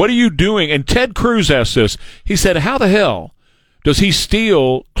 Right. What are you doing? And Ted Cruz asked this. He said, how the hell does he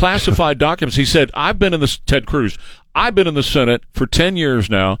steal classified documents? He said, Ted Cruz, I've been in the Senate for 10 years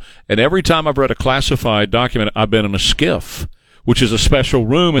now, and every time I've read a classified document, I've been in a SCIF, which is a special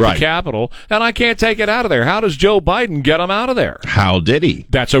room at Right. the Capitol, and I can't take it out of there. How does Joe Biden get them out of there? How did he?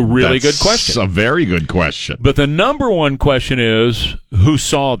 That's a really That's good question. a very good question. But the number one question is, who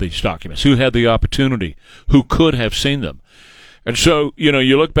saw these documents? Who had the opportunity? Who could have seen them? And so, you know,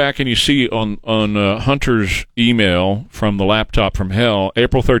 you look back and you see on Hunter's email from the laptop from hell,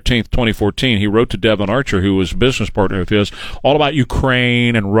 April 13th, 2014, he wrote to Devon Archer, who was a business partner of his, all about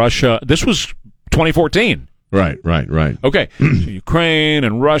Ukraine and Russia. This was 2014. Right. Okay, so Ukraine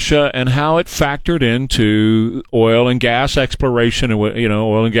and Russia and how it factored into oil and gas exploration and, you know,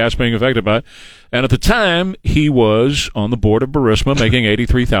 oil and gas being affected by it. And at the time, he was on the board of Burisma making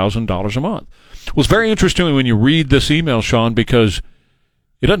 $83,000 a month. Well, it's very interesting when you read this email, Sean, because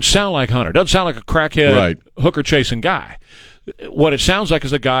it doesn't sound like Hunter. It doesn't sound like a crackhead, Right. hooker-chasing guy. What it sounds like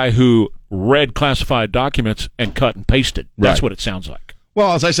is a guy who read classified documents and cut and pasted. That's Right. what it sounds like.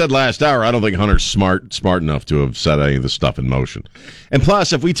 Well, as I said last hour, I don't think Hunter's smart enough to have set any of this stuff in motion. And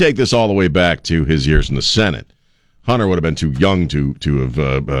plus, if we take this all the way back to his years in the Senate, Hunter would have been too young to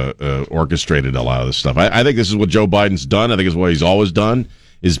have orchestrated a lot of this stuff. I think this is what Joe Biden's done. I think it's what he's always done,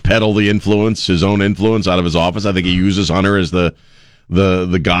 is peddle the influence, his own influence out of his office. I think he uses Hunter as the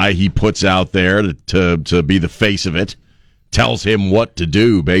guy he puts out there to be the face of it, tells him what to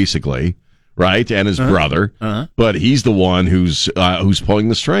do, basically. Right, and his brother, but he's the one who's pulling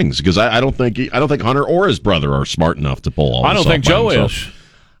the strings, because I don't think Hunter or his brother are smart enough to pull all. I don't this think off by Joe himself. is.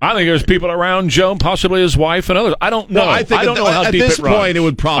 I think there's people around Joe, possibly his wife and others. I don't know. No, I think I don't know how at deep this it runs. point it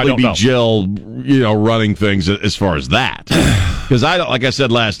would I probably don't be know. Jill, running things as far as that. Because like I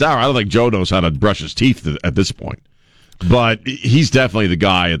said last hour, I don't think Joe knows how to brush his teeth at this point. But he's definitely the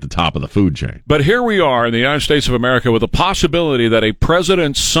guy at the top of the food chain. But here we are in the United States of America with the possibility that a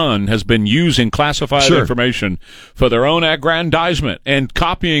president's son has been using classified information for their own aggrandizement and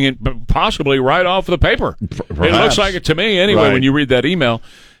copying it possibly right off the paper. Perhaps. It looks like it to me anyway when you read that email.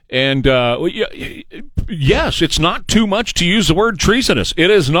 And yes, it's not too much to use the word treasonous. It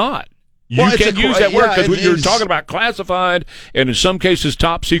is not. You can use that word because you're talking about classified and in some cases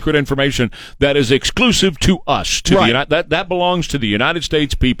top secret information that is exclusive to us. That belongs to the United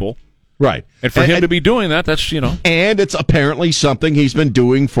States people. Right. And for him to be doing that, that's, And it's apparently something he's been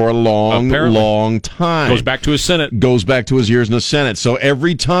doing for a long time. Goes back to his Senate. Goes back to his years in the Senate. So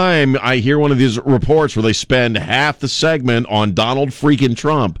every time I hear one of these reports where they spend half the segment on Donald freaking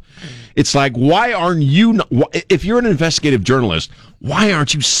Trump, it's like, why aren't you, if you're an investigative journalist, why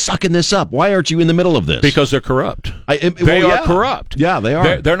aren't you sucking this up? Why aren't you in the middle of this? Because they're corrupt. They are corrupt. Yeah, they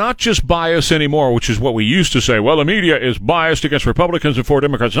are. They're not just biased anymore, which is what we used to say. Well, the media is biased against Republicans and for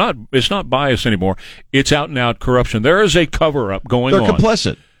Democrats. It's not biased anymore. It's out and out corruption. There is a cover-up going on. They're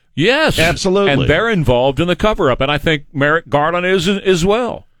complicit. Yes. Absolutely. And they're involved in the cover-up, and I think Merrick Garland is as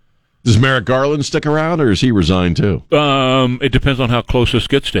well. Does Merrick Garland stick around, or is he resigned too? It depends on how close this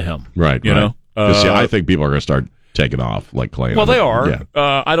gets to him. Right. You know? I think people are going to start taking off like Clay. Well, they are.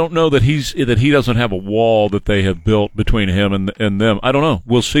 Yeah. I don't know that he doesn't have a wall that they have built between him and them. I don't know.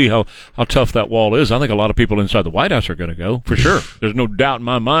 We'll see how tough that wall is. I think a lot of people inside the White House are going to go, for sure. There's no doubt in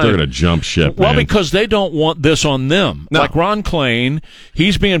my mind. They're going to jump ship, Well, because they don't want this on them. No. Like Ron Klain,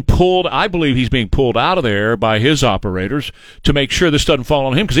 I believe he's being pulled out of there by his operators to make sure this doesn't fall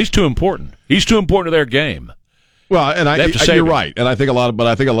on him because he's too important. He's too important to their game. Well, and you're right, and I think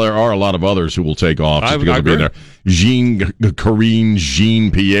there are a lot of others who will take off just because of being there. Karine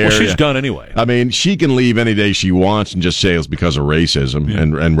Jean-Pierre. Well, she's done anyway. I mean, she can leave any day she wants and just say it's because of racism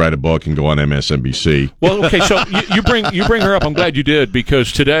and write a book and go on MSNBC. Well, okay, so you bring her up. I'm glad you did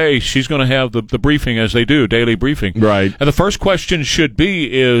because today she's going to have the briefing as they do, daily briefing. Right. And the first question should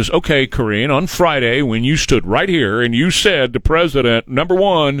be okay, Karine, on Friday when you stood right here and you said to President, number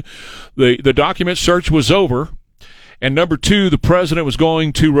one, the document search was over. And number two, the president was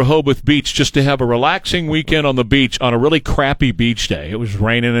going to Rehoboth Beach just to have a relaxing weekend on the beach on a really crappy beach day. It was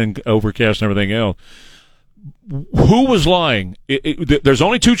raining and overcast and everything else. Who was lying? There's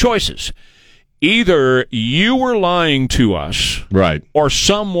only two choices. Either you were lying to us, right, or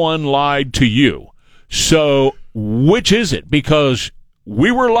someone lied to you. So which is it? Because we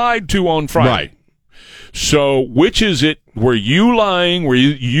were lied to on Friday. Right. So which is it? Were you lying? Were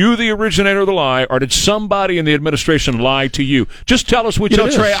you the originator of the lie, or did somebody in the administration lie to you? Just tell us which it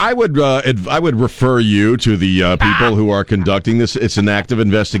is. Trey, I would refer you to the people who are conducting this. It's an active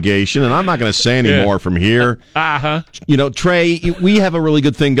investigation, and I'm not going to say any more from here. Trey, we have a really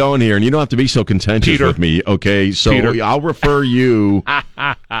good thing going here, and you don't have to be so contentious with me, okay? So I'll refer you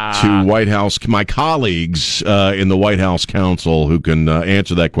to White House, my colleagues in the White House Council who can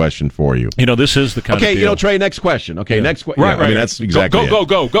answer that question for you. This is the kind of deal. Trey, next question. Okay, next question. Right. I mean, that's exactly go.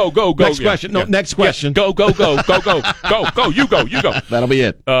 Next question. No, next question. Go. You go. That'll be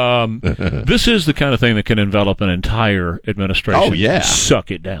it. This is the kind of thing that can envelop an entire administration. Oh yeah,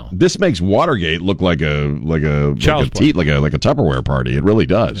 suck it down. This makes Watergate look like a Tupperware party. It really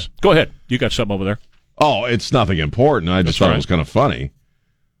does. Go ahead. You got something over there? Oh, it's nothing important. I just thought it was kind of funny.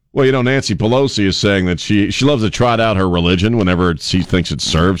 Well, Nancy Pelosi is saying that she loves to trot out her religion whenever she thinks it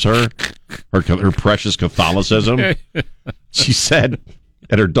serves her precious Catholicism. She said,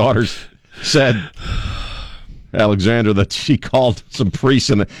 and her daughters said, Alexandra, that she called some priests,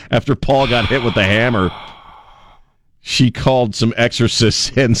 and after Paul got hit with the hammer, she called some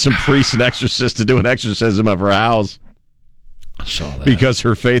exorcists and some priests and exorcists to do an exorcism of her house. I saw that. Because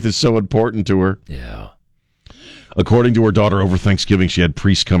her faith is so important to her. Yeah. According to her daughter, over Thanksgiving, she had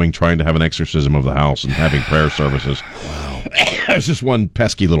priests coming trying to have an exorcism of the house and having prayer services. Wow. There's just one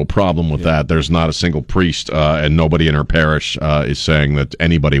pesky little problem with that. There's not a single priest, and nobody in her parish is saying that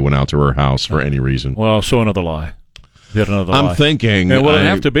anybody went out to her house for any reason. Well, so another lie. I'm thinking... And it'd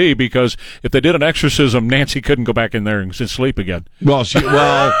have to be, because if they did an exorcism, Nancy couldn't go back in there and sleep again.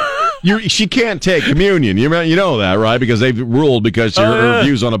 She can't take communion. You know that, right? Because they've ruled because her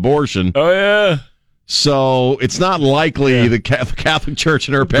views on abortion. Oh, yeah. So it's not likely the Catholic Church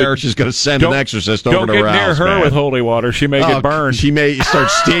in her parish is going to send an exorcist over to her house. Don't get near her with holy water. She may get burned. She may start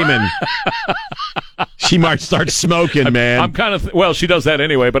steaming. She might start smoking, man. I'm kind of well, she does that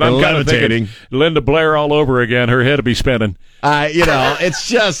anyway, but I'm kind of thinking Linda Blair all over again. Her head will be spinning. It's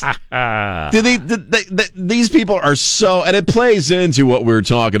just these people are so, and it plays into what we were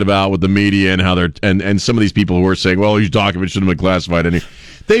talking about with the media and how they're and some of these people who are saying, well, these documents shouldn't have been classified.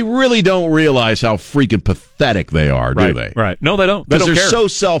 They really don't realize how freaking pathetic they are, do they? Right. No, they don't. They don't they're care. So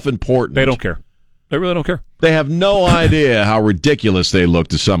self-important. They don't care. They really don't care. They have no idea how ridiculous they look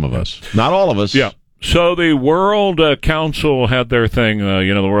to some of us. Not all of us. Yeah. So the World Council had their thing,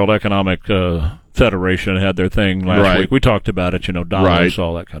 the World Economic Federation had their thing last week. We talked about it, Davos,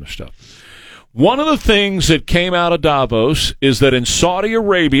 all that kind of stuff. One of the things that came out of Davos is that in Saudi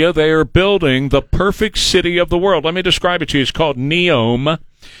Arabia, they are building the perfect city of the world. Let me describe it to you. It's called NEOM.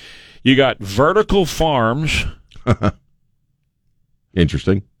 You got vertical farms.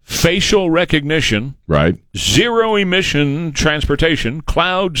 Interesting. Facial recognition. Right. Zero-emission transportation.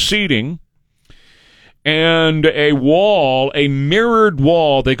 Cloud seating. And a wall, a mirrored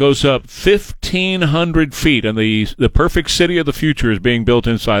wall that goes up 1,500 feet. And the perfect city of the future is being built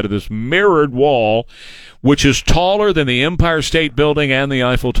inside of this mirrored wall, which is taller than the Empire State Building and the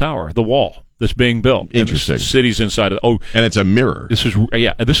Eiffel Tower, the wall that's being built. Interesting. And the city's inside of it. Oh, and it's a mirror. This is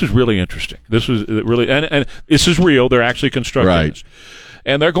really interesting. This is really, and this is real. They're actually constructing this.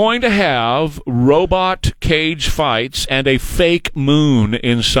 And they're going to have robot cage fights and a fake moon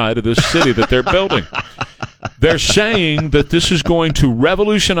inside of this city that they're building. They're saying that this is going to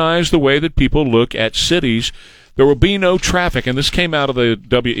revolutionize the way that people look at cities. There will be no traffic, and this came out of the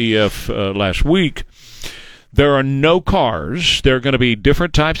WEF last week. There are no cars. There are going to be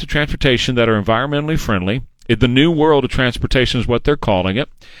different types of transportation that are environmentally friendly. The new world of transportation is what they're calling it.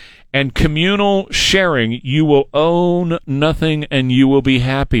 And communal sharing, you will own nothing and you will be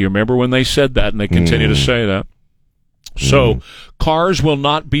happy. Remember when they said that, and they continue to say that. So cars will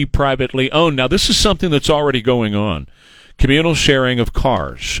not be privately owned. Now, this is something that's already going on. Communal sharing of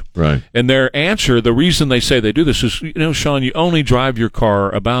cars. Right. And their answer, the reason they say they do this is, Sean, you only drive your car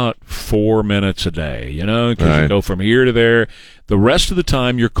about 4 minutes a day, because you go from here to there. The rest of the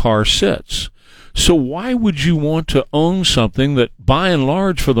time, your car sits. So why would you want to own something that, by and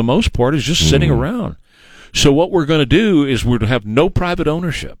large, for the most part, is just sitting around? So what we're going to do is we're going to have no private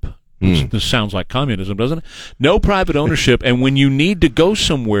ownership. This sounds like communism, doesn't it? No private ownership, and when you need to go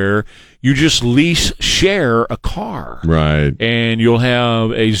somewhere, you just share a car. Right. And you'll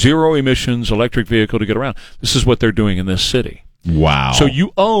have a zero-emissions electric vehicle to get around. This is what they're doing in this city. Wow. So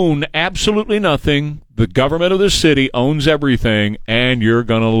you own absolutely nothing. The government of this city owns everything, and you're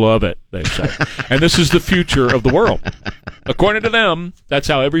going to love it, they say. And this is the future of the world. According to them, that's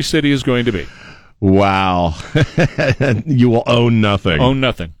how every city is going to be. Wow. You will own nothing. Own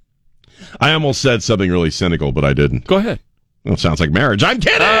nothing. I almost said something really cynical, but I didn't. Go ahead. Well, it sounds like marriage. I'm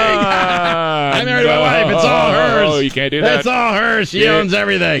kidding! I married my wife. It's all hers. Oh, you can't do that. It's all hers. She owns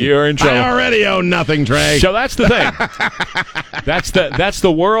everything. You're in trouble. I already own nothing, Trey. So that's the thing. That's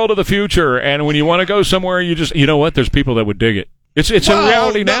the world of the future. And when you want to go somewhere, you just, what? There's people that would dig it. It's a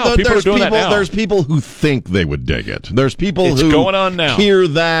reality now. People are doing that now. There's people who think they would dig it. There's people who going on now. Hear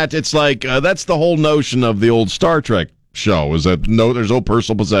that. It's like, that's the whole notion of the old Star Trek show, is that there's no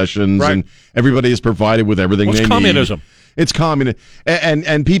personal possessions, and everybody is provided with everything they need. Communism. It's communism.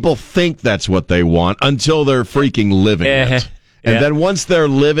 And people think that's what they want until they're freaking living it. And then once they're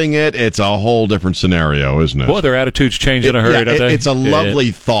living it, it's a whole different scenario, isn't it? Boy, their attitudes change in a hurry, don't they? It's a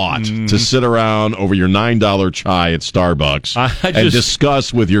lovely thought to sit around over your $9 chai at Starbucks and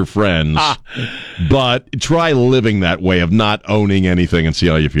discuss with your friends. But try living that way of not owning anything and see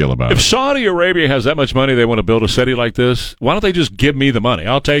how you feel about it. If Saudi Arabia has that much money they want to build a city like this, why don't they just give me the money?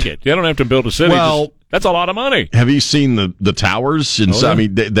 I'll take it. You don't have to build a city. Well, that's a lot of money. Have you seen the towers? I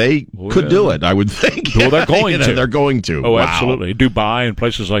mean, they could do it, I would think. Well, they're going to. They're going to. Oh, wow. Absolutely. Dubai and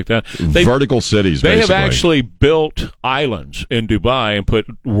places like that. Vertical cities, They basically. have actually built islands in Dubai and put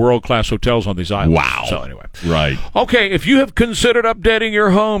world-class hotels on these islands. Wow. So anyway. Right. Okay, if you have considered updating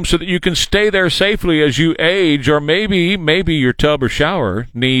your home so that you can stay there safely as you age, or maybe your tub or shower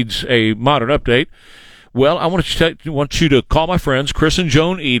needs a modern update, well, I want you to call my friends Chris and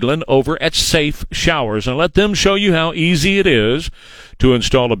Joan Edlin over at Safe Showers and let them show you how easy it is to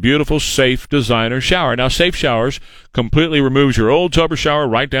install a beautiful, safe designer shower. Now, Safe Showers completely removes your old tub or shower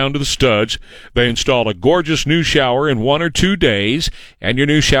right down to the studs. They install a gorgeous new shower in 1 or 2 days, and your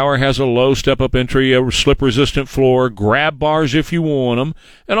new shower has a low step-up entry, a slip-resistant floor, grab bars if you want them,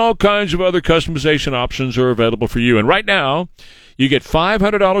 and all kinds of other customization options are available for you. And right now, you get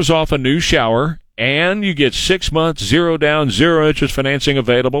 $500 off a new shower And you get 6 months, 0 down, 0 interest financing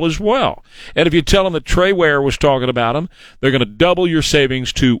available as well. And if you tell them that Trey Ware was talking about them, they're going to double your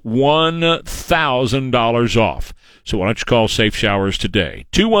savings to $1,000 off. So why don't you call Safe Showers today?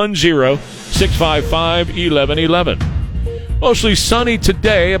 210-655-1111. Mostly sunny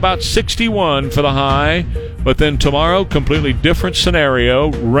today, about 61 for the high. But then tomorrow, completely different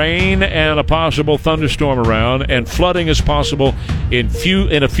scenario. Rain and a possible thunderstorm around, and flooding is possible in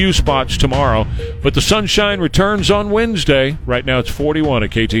a few spots tomorrow. But the sunshine returns on Wednesday. Right now it's 41 at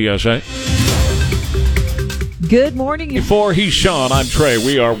KTSA. Good morning. Before he's Sean, I'm Trey.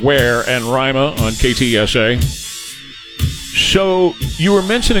 We are Ware and Rima on KTSA. So you were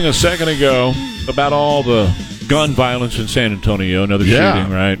mentioning a second ago about all the gun violence in San Antonio. Another shooting,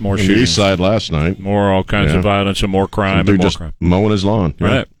 right? More shooting. The east side last night. More all kinds of violence and more crime. They're and more just crime. mowing his lawn.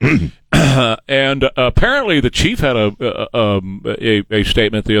 Right. And apparently the chief had a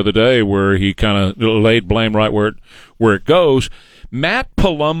statement the other day where he kind of laid blame right where it goes. Matt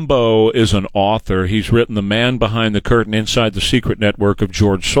Palumbo is an author. He's written The Man Behind the Curtain Inside the Secret Network of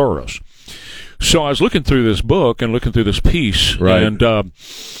George Soros. So I was looking through this book and looking through this piece, right. And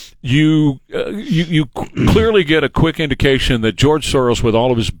you clearly get a quick indication that George Soros, with all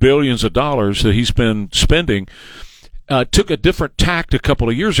of his billions of dollars that he's been spending, took a different tact a couple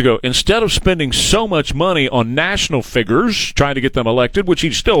of years ago. Instead of spending so much money on national figures, trying to get them elected, which he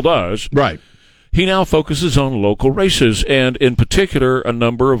still does, right, he now focuses on local races, and in particular, a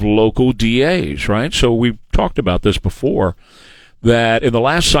number of local DAs, right? So we've talked about this before, that in the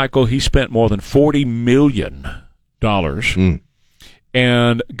last cycle, he spent more than $40 million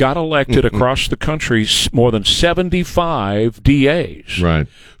and got elected across the country more than 75 DAs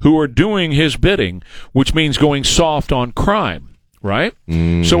who are doing his bidding, which means going soft on crime, right?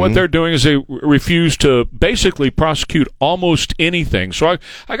 Mm-hmm. So what they're doing is they refuse to basically prosecute almost anything. So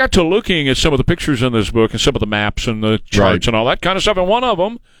I got to looking at some of the pictures in this book and some of the maps and the charts and all that kind of stuff, and one of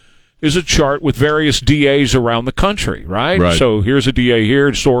them is a chart with various DAs around the country, right? So here's a DA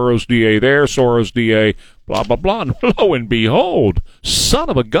here, Soros DA there, Soros DA, blah, blah, blah. And lo and behold, son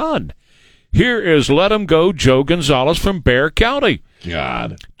of a gun, here is Let 'em Go Joe Gonzalez from Bexar County.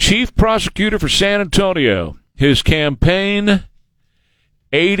 God. Chief prosecutor for San Antonio. His campaign,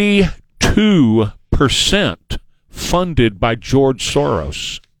 82% funded by George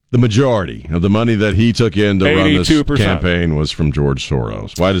Soros. The majority of the money that he took in to run this 82%. campaign was from George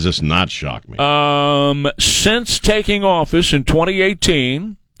Soros. Why does this not shock me? Since taking office in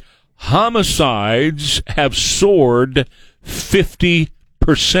 2018, homicides have soared 50%.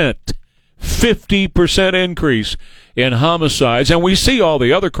 50% increase in homicides. And we see all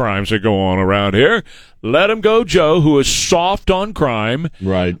the other crimes that go on around here. Let 'em Go Joe, who is soft on crime.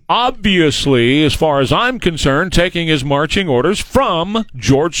 Right. Obviously, as far as I'm concerned, taking his marching orders from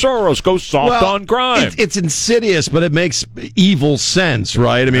George Soros. Go soft on crime. It's insidious, but it makes evil sense,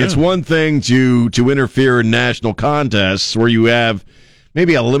 right? I mean, it's one thing to interfere in national contests where you have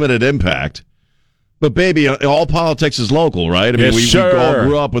maybe a limited impact. But, baby, all politics is local, right? I mean, we all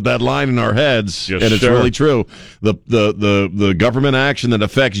grew up with that line in our heads, and it's really true. The government action that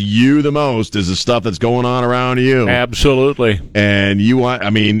affects you the most is the stuff that's going on around you. Absolutely. And you want,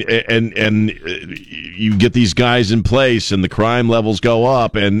 I mean, and you get these guys in place, and the crime levels go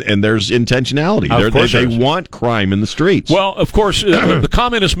up, and there's intentionality. They want crime in the streets. Well, of course, the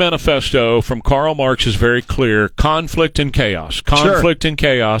Communist Manifesto from Karl Marx is very clear: conflict and chaos, conflict and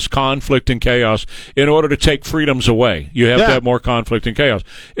chaos, conflict and chaos. In order to take freedoms away, you have to have more conflict and chaos.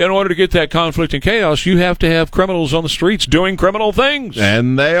 In order to get that conflict and chaos, you have to have criminals on the streets doing criminal things.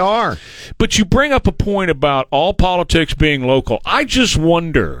 And they are. But you bring up a point about all politics being local. I just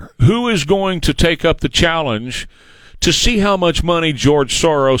wonder who is going to take up the challenge to see how much money George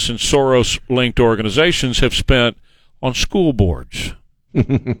Soros and Soros-linked organizations have spent on school boards.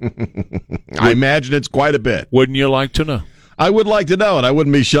 I imagine it's quite a bit. Wouldn't you like to know? I would like to know, and I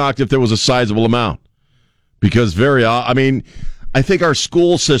wouldn't be shocked if there was a sizable amount. Because I think our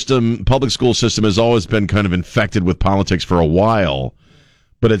school system, public school system, has always been kind of infected with politics for a while,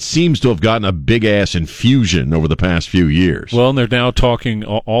 but it seems to have gotten a big-ass infusion over the past few years. Well, and they're now talking,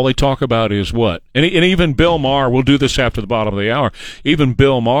 all they talk about is what? And even Bill Maher, we'll do this after the bottom of the hour, even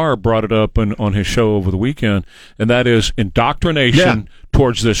Bill Maher brought it up on his show over the weekend, and that is indoctrination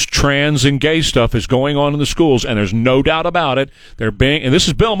towards this trans and gay stuff is going on in the schools, and there's no doubt about it. And this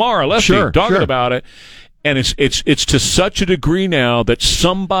is Bill Maher, a lefty, talking about it. And it's to such a degree now that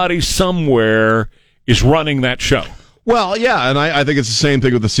somebody somewhere is running that show. Well, yeah, and I think it's the same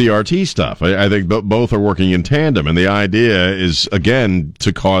thing with the CRT stuff. I think both are working in tandem, and the idea is, again,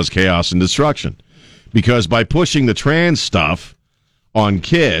 to cause chaos and destruction. Because by pushing the trans stuff on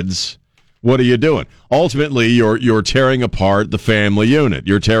kids, What are you doing? Ultimately, you're tearing apart the family unit.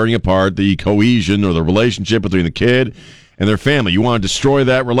 You're tearing apart the cohesion or the relationship between the kid and their family. You want to destroy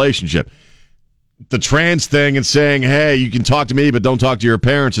that relationship. The trans thing and saying, hey, you can talk to me, but don't talk to your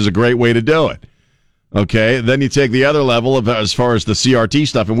parents is a great way to do it. Okay, then you take the other level of as far as the CRT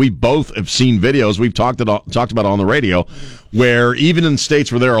stuff, and we both have seen videos. We've talked about it on the radio, where even in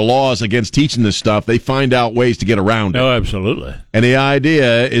states where there are laws against teaching this stuff, they find out ways to get around it. Oh, absolutely. And the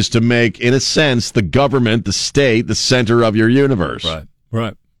idea is to make, in a sense, the government, the state, the center of your universe.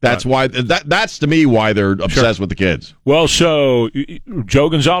 Right. That's why. That's to me why they're obsessed with the kids. Well, so Joe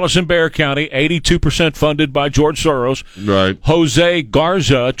Gonzalez in Bexar County, 82% funded by George Soros. Right. Jose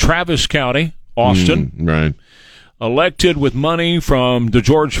Garza, Travis County, Austin. Right. Elected with money from the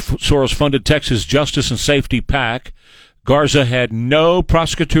George Soros-funded Texas Justice and Safety PAC. Garza had no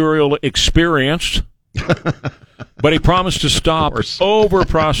prosecutorial experience, but he promised to stop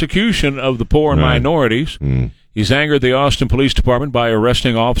over-prosecution of the poor and minorities. He's angered the Austin Police Department by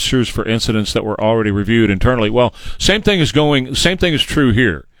arresting officers for incidents that were already reviewed internally. Well, same thing is true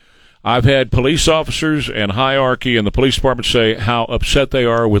here. I've had police officers and hierarchy in the police department say how upset they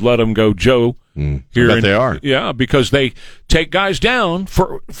are with Let 'Em Go Joe. They are. Yeah, because they take guys down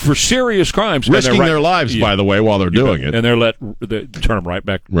for serious crimes. Risking their lives, by the way, while they're doing it. And they turn them right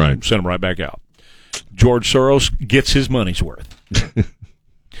back, send them right back out. George Soros gets his money's worth.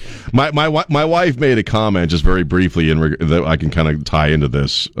 My wife made a comment just very briefly, that I can kind of tie into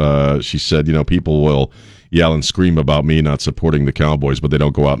this. She said, people will yell and scream about me not supporting the Cowboys, but they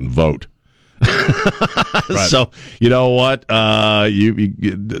don't go out and vote. Right. So you know what?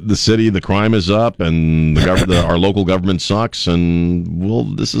 The city, the crime is up, and our local government sucks,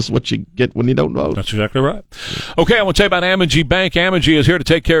 and this is what you get when you don't vote. That's exactly right. Okay, I want to tell you about Amegy Bank. Amegy is here to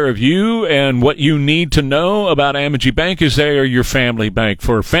take care of you, and what you need to know about Amegy Bank is they are your family bank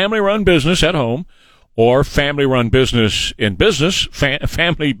for family-run business at home. Or family-run business in business,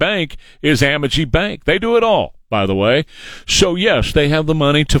 Family Bank is Amegy Bank. They do it all, by the way. So, yes, they have the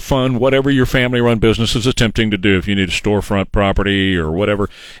money to fund whatever your family-run business is attempting to do. If you need a storefront property or whatever,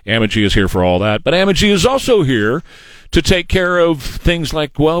 Amegy is here for all that. But Amegy is also here to take care of things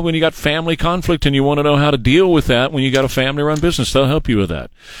like, when you got family conflict and you want to know how to deal with that when you got a family-run business, they'll help you with that.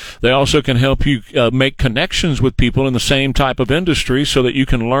 They also can help you make connections with people in the same type of industry so that you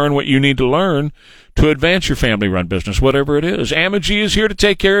can learn what you need to learn to advance your family-run business, whatever it is. Amegy is here to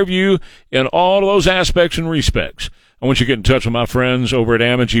take care of you in all of those aspects and respects. I want you to get in touch with my friends over at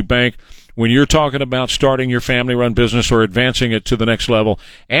Amegy Bank. When you're talking about starting your family-run business or advancing it to the next level,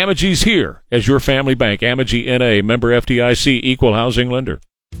 Amegy's here as your family bank. Amegy N.A., member FDIC, equal housing lender.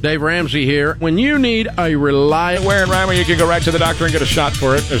 Dave Ramsey here. When you need a reliable... Where in Rima you can go right to the doctor and get a shot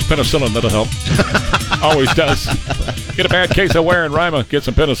for it. There's penicillin that'll help. Always does. Get a bad case of wear in Rima, get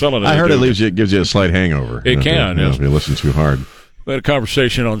some penicillin. I heard it gives you a slight hangover. It can. If you listen too hard. We had a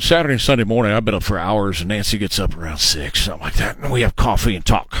conversation on Saturday and Sunday morning. I've been up for hours, and Nancy gets up around 6, something like that. And we have coffee and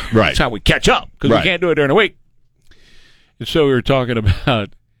talk. Right. That's how we catch up, because we can't do it during the week. And so we were talking about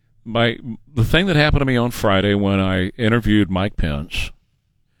the thing that happened to me on Friday when I interviewed Mike Pence.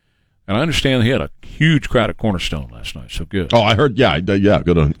 And I understand he had a huge crowd at Cornerstone last night, so good. Oh, I heard,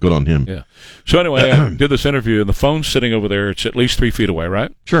 good on him. Yeah. So anyway, I did this interview, and the phone's sitting over there. It's at least 3 feet away,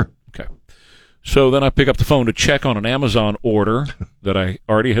 right? Sure. Okay. So then I pick up the phone to check on an Amazon order that I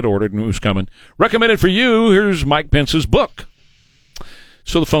already had ordered and it was coming. Recommended for you, here's Mike Pence's book.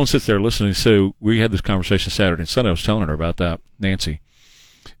 So the phone sits there listening. So we had this conversation Saturday and Sunday. I was telling her about that, Nancy.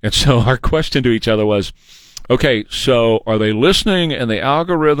 And so our question to each other was, okay, so are they listening and the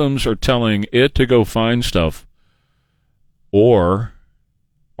algorithms are telling it to go find stuff, or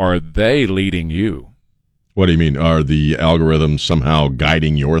are they leading you? What do you mean? Are the algorithms somehow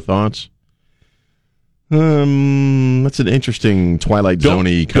guiding your thoughts? That's an interesting Twilight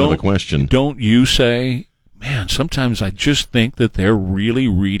Zone-y kind of a question. Don't you say, man, sometimes I just think that they're really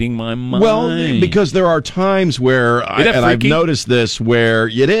reading my mind. Well, because there are times where, I've noticed this, where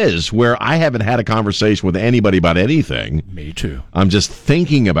I haven't had a conversation with anybody about anything. Me too. I'm just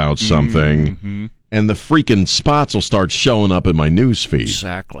thinking about something, and the freaking spots will start showing up in my news feed.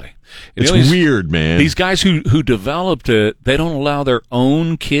 Exactly. It's weird, man. These guys who developed it, they don't allow their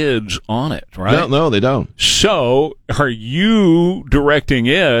own kids on it, right? No, they don't. So are you directing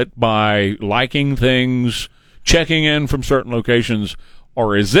it by liking things, checking in from certain locations,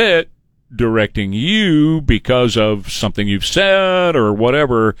 or is it directing you because of something you've said or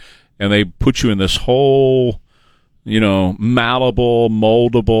whatever, and they put you in this whole, malleable,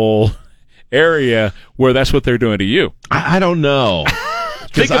 moldable area where that's what they're doing to you? I don't know.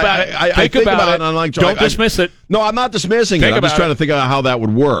 Think about it. I think about it. And I'm like, don't dismiss it. No, I'm not dismissing it. I'm just trying to think out how that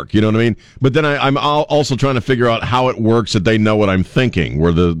would work. You know what I mean? But then I'm also trying to figure out how it works that they know what I'm thinking,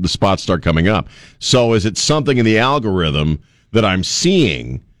 where the spots start coming up. So is it something in the algorithm that I'm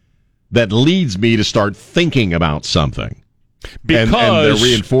seeing that leads me to start thinking about something? Because and they're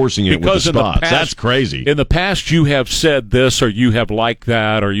reinforcing it with the spots. That's crazy. In the past, you have said this, or you have liked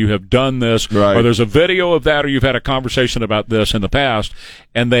that, or you have done this, or there's a video of that, or you've had a conversation about this in the past,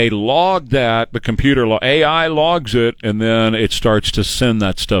 and they log that, the computer, AI logs it, and then it starts to send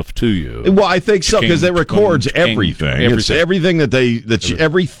that stuff to you. Well, I think so, because it records everything. It's everything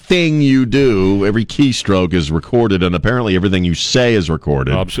everything you do, every keystroke is recorded, and apparently everything you say is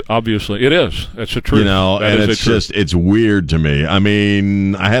recorded. Obviously, it is. That's the truth. You know, and it's weird to me. I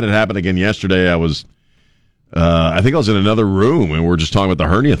mean, I had it happen again yesterday. I was, I think I was in another room, and we're just talking about the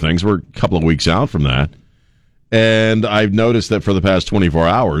hernia things. We're a couple of weeks out from that. And I've noticed that for the past 24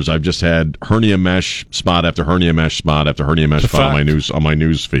 hours, I've just had hernia mesh spot after hernia mesh spot after hernia mesh spot on my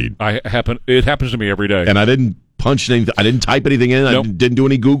news feed. It happens to me every day. And I didn't punch anything. I didn't type anything in. Nope. I didn't do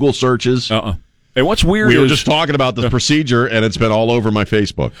any Google searches. And what's weird we were just talking about the procedure, and it's been all over my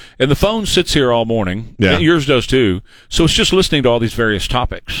Facebook. And the phone sits here all morning. Yeah. Yours does too. So it's just listening to all these various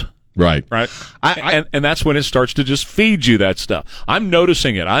topics. Right. And that's when it starts to just feed you that stuff. I'm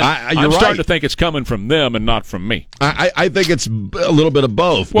noticing it. I'm starting to think it's coming from them and not from me. I think it's a little bit of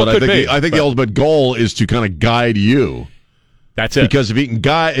both. Well, but I think the ultimate goal is to kind of guide you. That's it. Because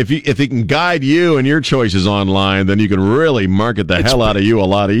if he can guide you and your choices online, then you can really market the hell out of you a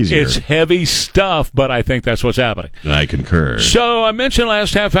lot easier. It's heavy stuff, but I think that's what's happening. I concur. So I mentioned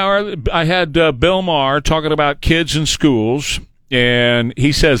last half hour I had Bill Maher talking about kids in schools, and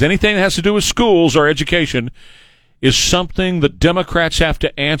he says anything that has to do with schools or education is something the Democrats have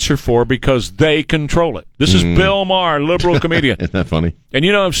to answer for because they control it. This is Bill Maher, liberal comedian. Isn't that funny? And,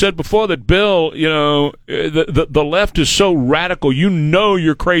 I've said before that Bill, the left is so radical.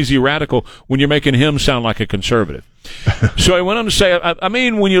 You're crazy radical when you're making him sound like a conservative. So I went on to say, I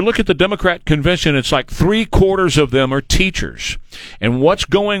mean, when you look at the Democrat convention, it's like 3/4 of them are teachers. And what's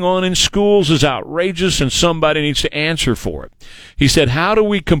going on in schools is outrageous, and somebody needs to answer for it. He said, how do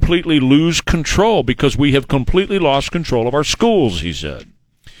we completely lose control? Because we have completely lost control of our schools, he said.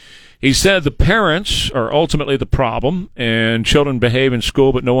 He said the parents are ultimately the problem, and children behave in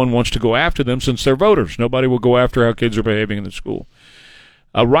school, but no one wants to go after them since they're voters. Nobody will go after how kids are behaving in the school.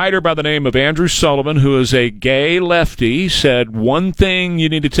 A writer by the name of Andrew Sullivan, who is a gay lefty, said one thing you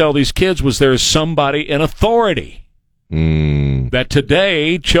need to tell these kids was there is somebody in authority. That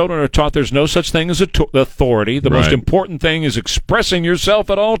today, children are taught there's no such thing as authority. The most important thing is expressing yourself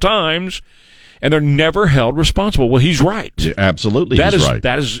at all times, and they're never held responsible. Well, he's right. Yeah, absolutely, he's right.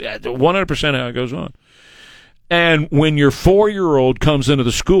 That is 100% how it goes on. And when your 4-year-old comes into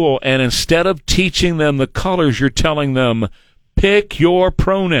the school, and instead of teaching them the colors, you're telling them, pick your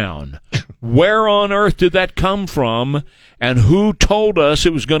pronoun. Where on earth did that come from, and who told us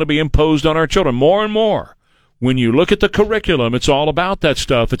it was going to be imposed on our children? More and more, when you look at the curriculum, it's all about that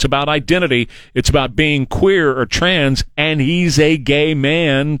stuff. It's about identity. It's about being queer or trans, and he's a gay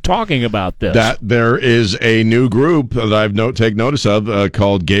man talking about this. That there is a new group that I've take notice of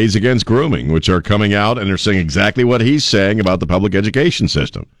called Gays Against Grooming, which are coming out, and they're saying exactly what he's saying about the public education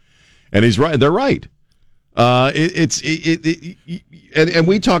system. And he's right. They're right. And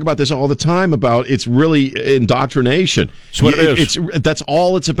we talk about this all the time about it's really indoctrination. That's what it is. That's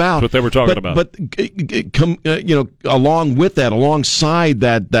all it's about. That's what they were talking about. But along with that, alongside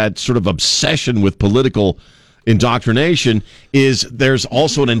that sort of obsession with political indoctrination, there's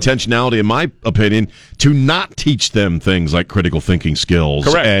also an intentionality, in my opinion, to not teach them things like critical thinking skills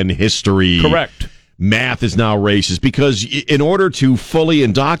and history. Correct. Math is now racist because in order to fully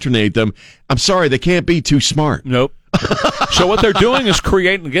indoctrinate them, I'm sorry, they can't be too smart. Nope. So what they're doing is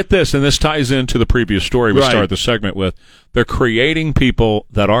creating, get this, and this ties into the previous story we started the segment with, they're creating people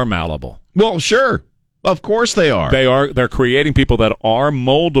that are malleable. Well, sure. Of course they are. They're creating people that are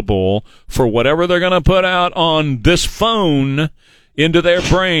moldable for whatever they're going to put out on this phone into their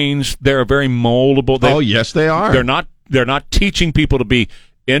brains. They're very moldable. Yes, they are. They're not teaching people to be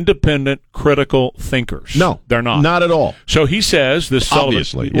independent, critical thinkers. No, they're not. Not at all. So he says, this Sullivan,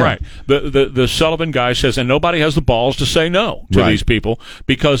 obviously, yeah. Right. The Sullivan guy says, and nobody has the balls to say no to these people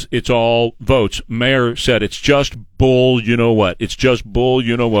because it's all votes. Mayer said it's just bull, you know what? It's just bull,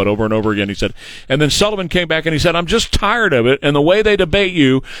 you know what? Over and over again, he said. And then Sullivan came back and he said, I'm just tired of it. And the way they debate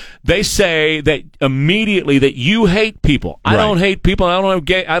you, they say that immediately that you hate people. I don't hate people.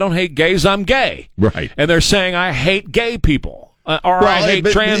 I don't hate gays. I'm gay. Right. And they're saying I hate gay people. or I hate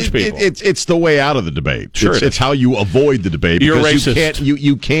trans people. It's the way out of the debate. Sure, it's how you avoid the debate. You're because racist.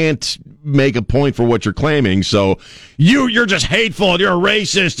 You can't make a point for what you're claiming. So you're just hateful, and you're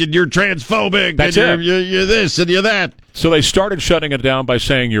racist, and you're transphobic, That's and it. You're this and you're that. So they started shutting it down by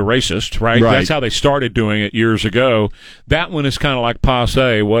saying you're racist, right? Right. That's how they started doing it years ago. That one is kind of like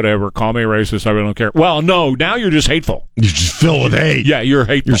passe, whatever. Call me racist, I really don't care. Well, no, now you're just hateful. You're just filled with hate. Yeah, you're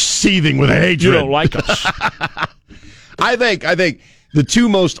hateful. You're seething with hatred. You don't like us. I think the two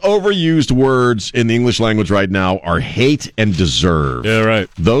most overused words in the English language right now are hate and deserve. Yeah, right.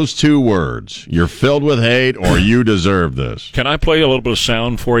 Those two words. You're filled with hate or you deserve this. Can I play a little bit of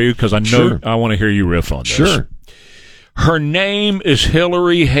sound for you? Because I know Sure. I want to hear you riff on this. Sure. Her name is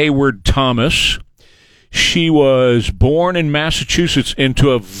Hillary Hayward Thomas. She was born in Massachusetts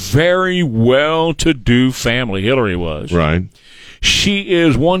into a very well-to-do family. Hillary was. Right. She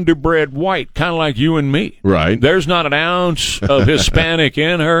is Wonder Bread white, kind of like you and me. Right. There's not an ounce of Hispanic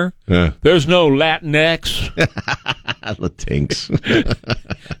in her. Yeah. There's no Latinx.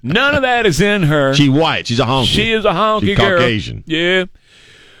 Latinx. None of that is in her. She's white. She's a honky. She is a honky She's girl. Caucasian. Yeah.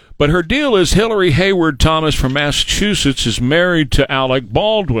 But her deal is Hillary Hayward Thomas from Massachusetts is married to Alec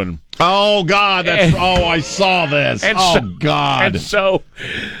Baldwin. Oh, God. I saw this. God. And so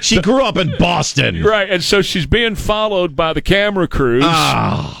She grew up in Boston. right, and so she's being followed by the camera crews.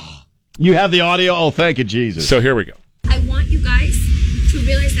 You have the audio? Oh, thank you, Jesus. So here we go. I want you guys to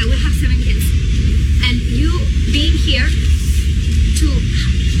realize that we have 7 kids. And you being here to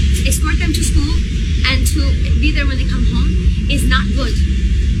escort them to school and to be there when they come home is not good.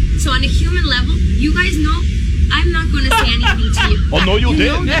 So on a human level, you guys know I'm not going to say anything to you. Oh, no, you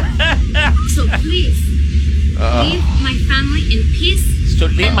didn't? So please, leave my family in peace. So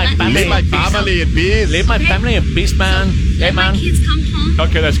leave my family. Leave my family in peace. Leave my family in peace, man. Hey, Let my man. kids come home.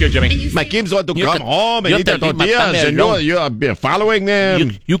 Okay, that's good, And Jimmy. you My say, kids want to You come have to- home you and eat have their to leave my tortillas, family and alone. you're following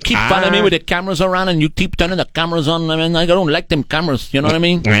them. You keep following me with the cameras around, and you keep turning the cameras on. I mean, I don't like them cameras. You know what I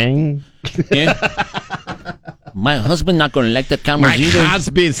mean? Yeah. My husband not going to like the cameras either.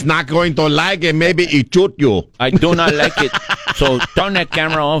 husband's not going to like it. Maybe he shoot you. I do not like it. So turn that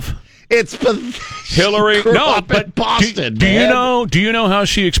camera off. It's Hillary, grew no, up in but Boston, do you man. know? Do you know how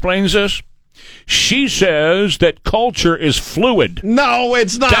she explains this? She says that culture is fluid. No,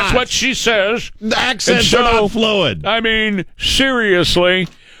 it's not. That's what she says. The accents And are so- not fluid. I mean, seriously,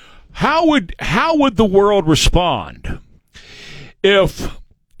 how would the world respond if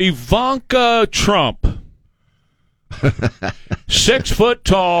Ivanka Trump, 6 foot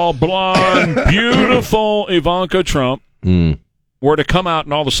tall, blonde, beautiful Ivanka Trump, were to come out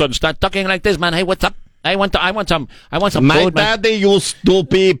and all of a sudden start Talking like this, man. Hey, what's up? I want some My food, man. daddy used to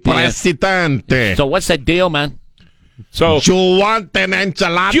be presidente. So what's the deal, man? so You want an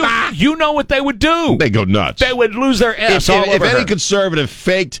enchilada? you know what they would do? They go nuts. They would lose their ass if all over any her. conservative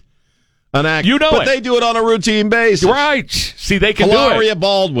faked an act, You know but it. they do it on a routine basis. Right. See, they can do Hilaria it.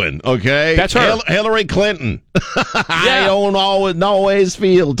 Baldwin, okay? That's her. Hillary Clinton. I Yeah. don't always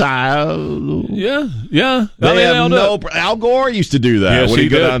feel tired. Yeah, yeah. They have they'll do no. it. Al Gore used to do that. Yes, when he he'd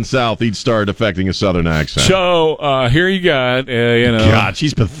go did. down south, he'd start affecting a southern accent. So here you got, God,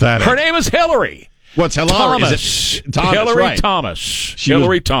 she's pathetic. her name is Hillary. What's Hillary? Thomas. Is it Thomas? Hillary right. Thomas.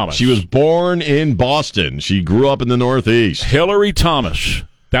 Hillary Thomas. She was born in Boston. She grew up in the Northeast. Hillary Thomas.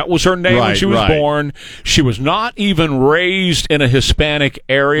 That was her name when Right, she was right. born. She was not even raised in a Hispanic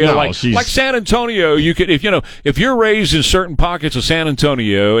area No, like she's- San Antonio. You could, if you're raised in certain pockets of San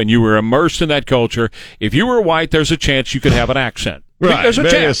Antonio and you were immersed in that culture, if you were white, there's a chance you could have an accent. Right, There's a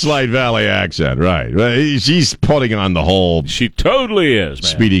maybe chance. a slight Valley accent. Right. She's putting on the whole She totally is, man.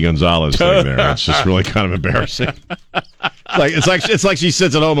 Speedy Gonzalez thing there. It's just really kind of embarrassing. It's like she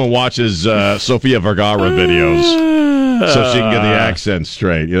sits at home and watches Sofia Vergara videos so she can get the accent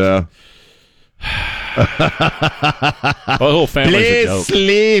straight, you know? The whole family's a joke.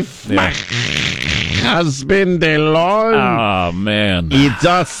 leave Yeah. husband alone. Oh, man. He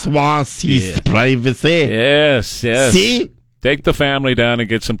just wants his privacy. Yes, yes. See? Take the family down and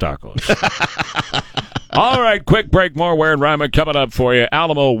get some tacos. All right, quick break. More Ware and Ryman coming up for you.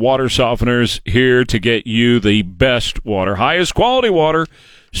 Alamo Water Softeners here to get you the best water, highest quality water,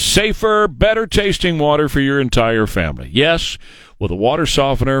 safer, better tasting water for your entire family. Yes, with a water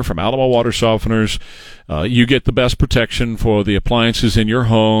softener from Alamo Water Softeners, you get the best protection for the appliances in your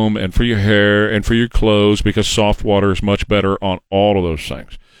home and for your hair and for your clothes because soft water is much better on all of those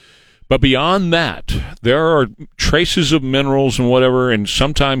things. But beyond that, there are traces of minerals and whatever, and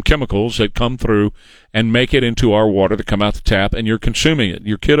sometimes chemicals that come through and make it into our water that come out the tap, and you're consuming it.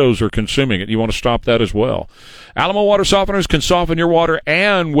 Your kiddos are consuming it. You want to stop that as well. Alamo Water Softeners can soften your water,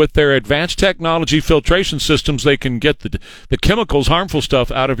 and with their advanced technology filtration systems, they can get the chemicals, harmful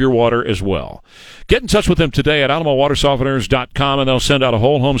stuff, out of your water as well. Get in touch with them today at alamowatersofteners.com, and they'll send out a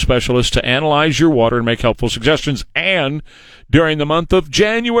whole home specialist to analyze your water and make helpful suggestions. And during the month of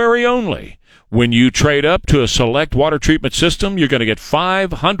January only, when you trade up to a select water treatment system, you're going to get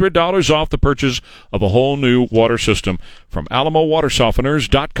 $500 off the purchase of a whole new water system from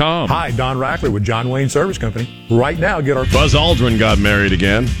alamowatersofteners.com. Hi, Don Rackley with John Wayne Service Company. Right now, get our... Buzz Aldrin got married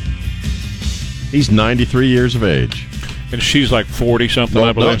again. He's 93 years of age. And she's like 40-something,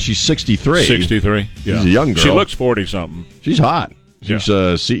 I believe. No, she's 63. 63, yeah. She's a young girl. She looks 40-something. She's hot. He's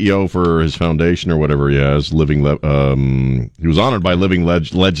CEO for his foundation or whatever he has. He was honored by Living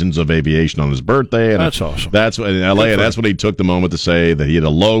Legends of Aviation on his birthday. And that's awesome. That's in L.A., and that's when he took the moment to say that he had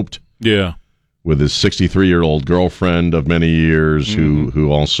eloped with his 63-year-old girlfriend of many years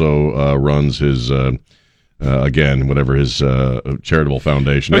who also runs his... again, whatever his charitable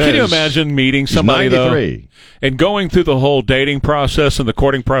foundation is. Can you imagine meeting somebody, though, and going through the whole dating process and the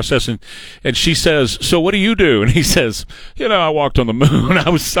courting process, and she says, "So what do you do?" And he says, "I walked on the moon. I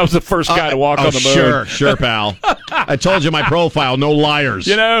was the first guy to walk on the moon." Sure, pal. I told you my profile, no liars.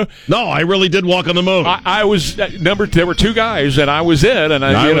 No, I really did walk on the moon. I was number. There were two guys, and I was it, and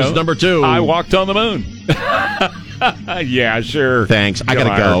I was number two. I walked on the moon. Yeah, sure. Thanks. I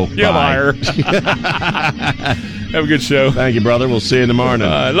gotta go. You liar. Have a good show. Thank you, brother. We'll see you in the morning.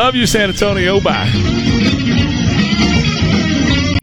 I love you, San Antonio. Bye.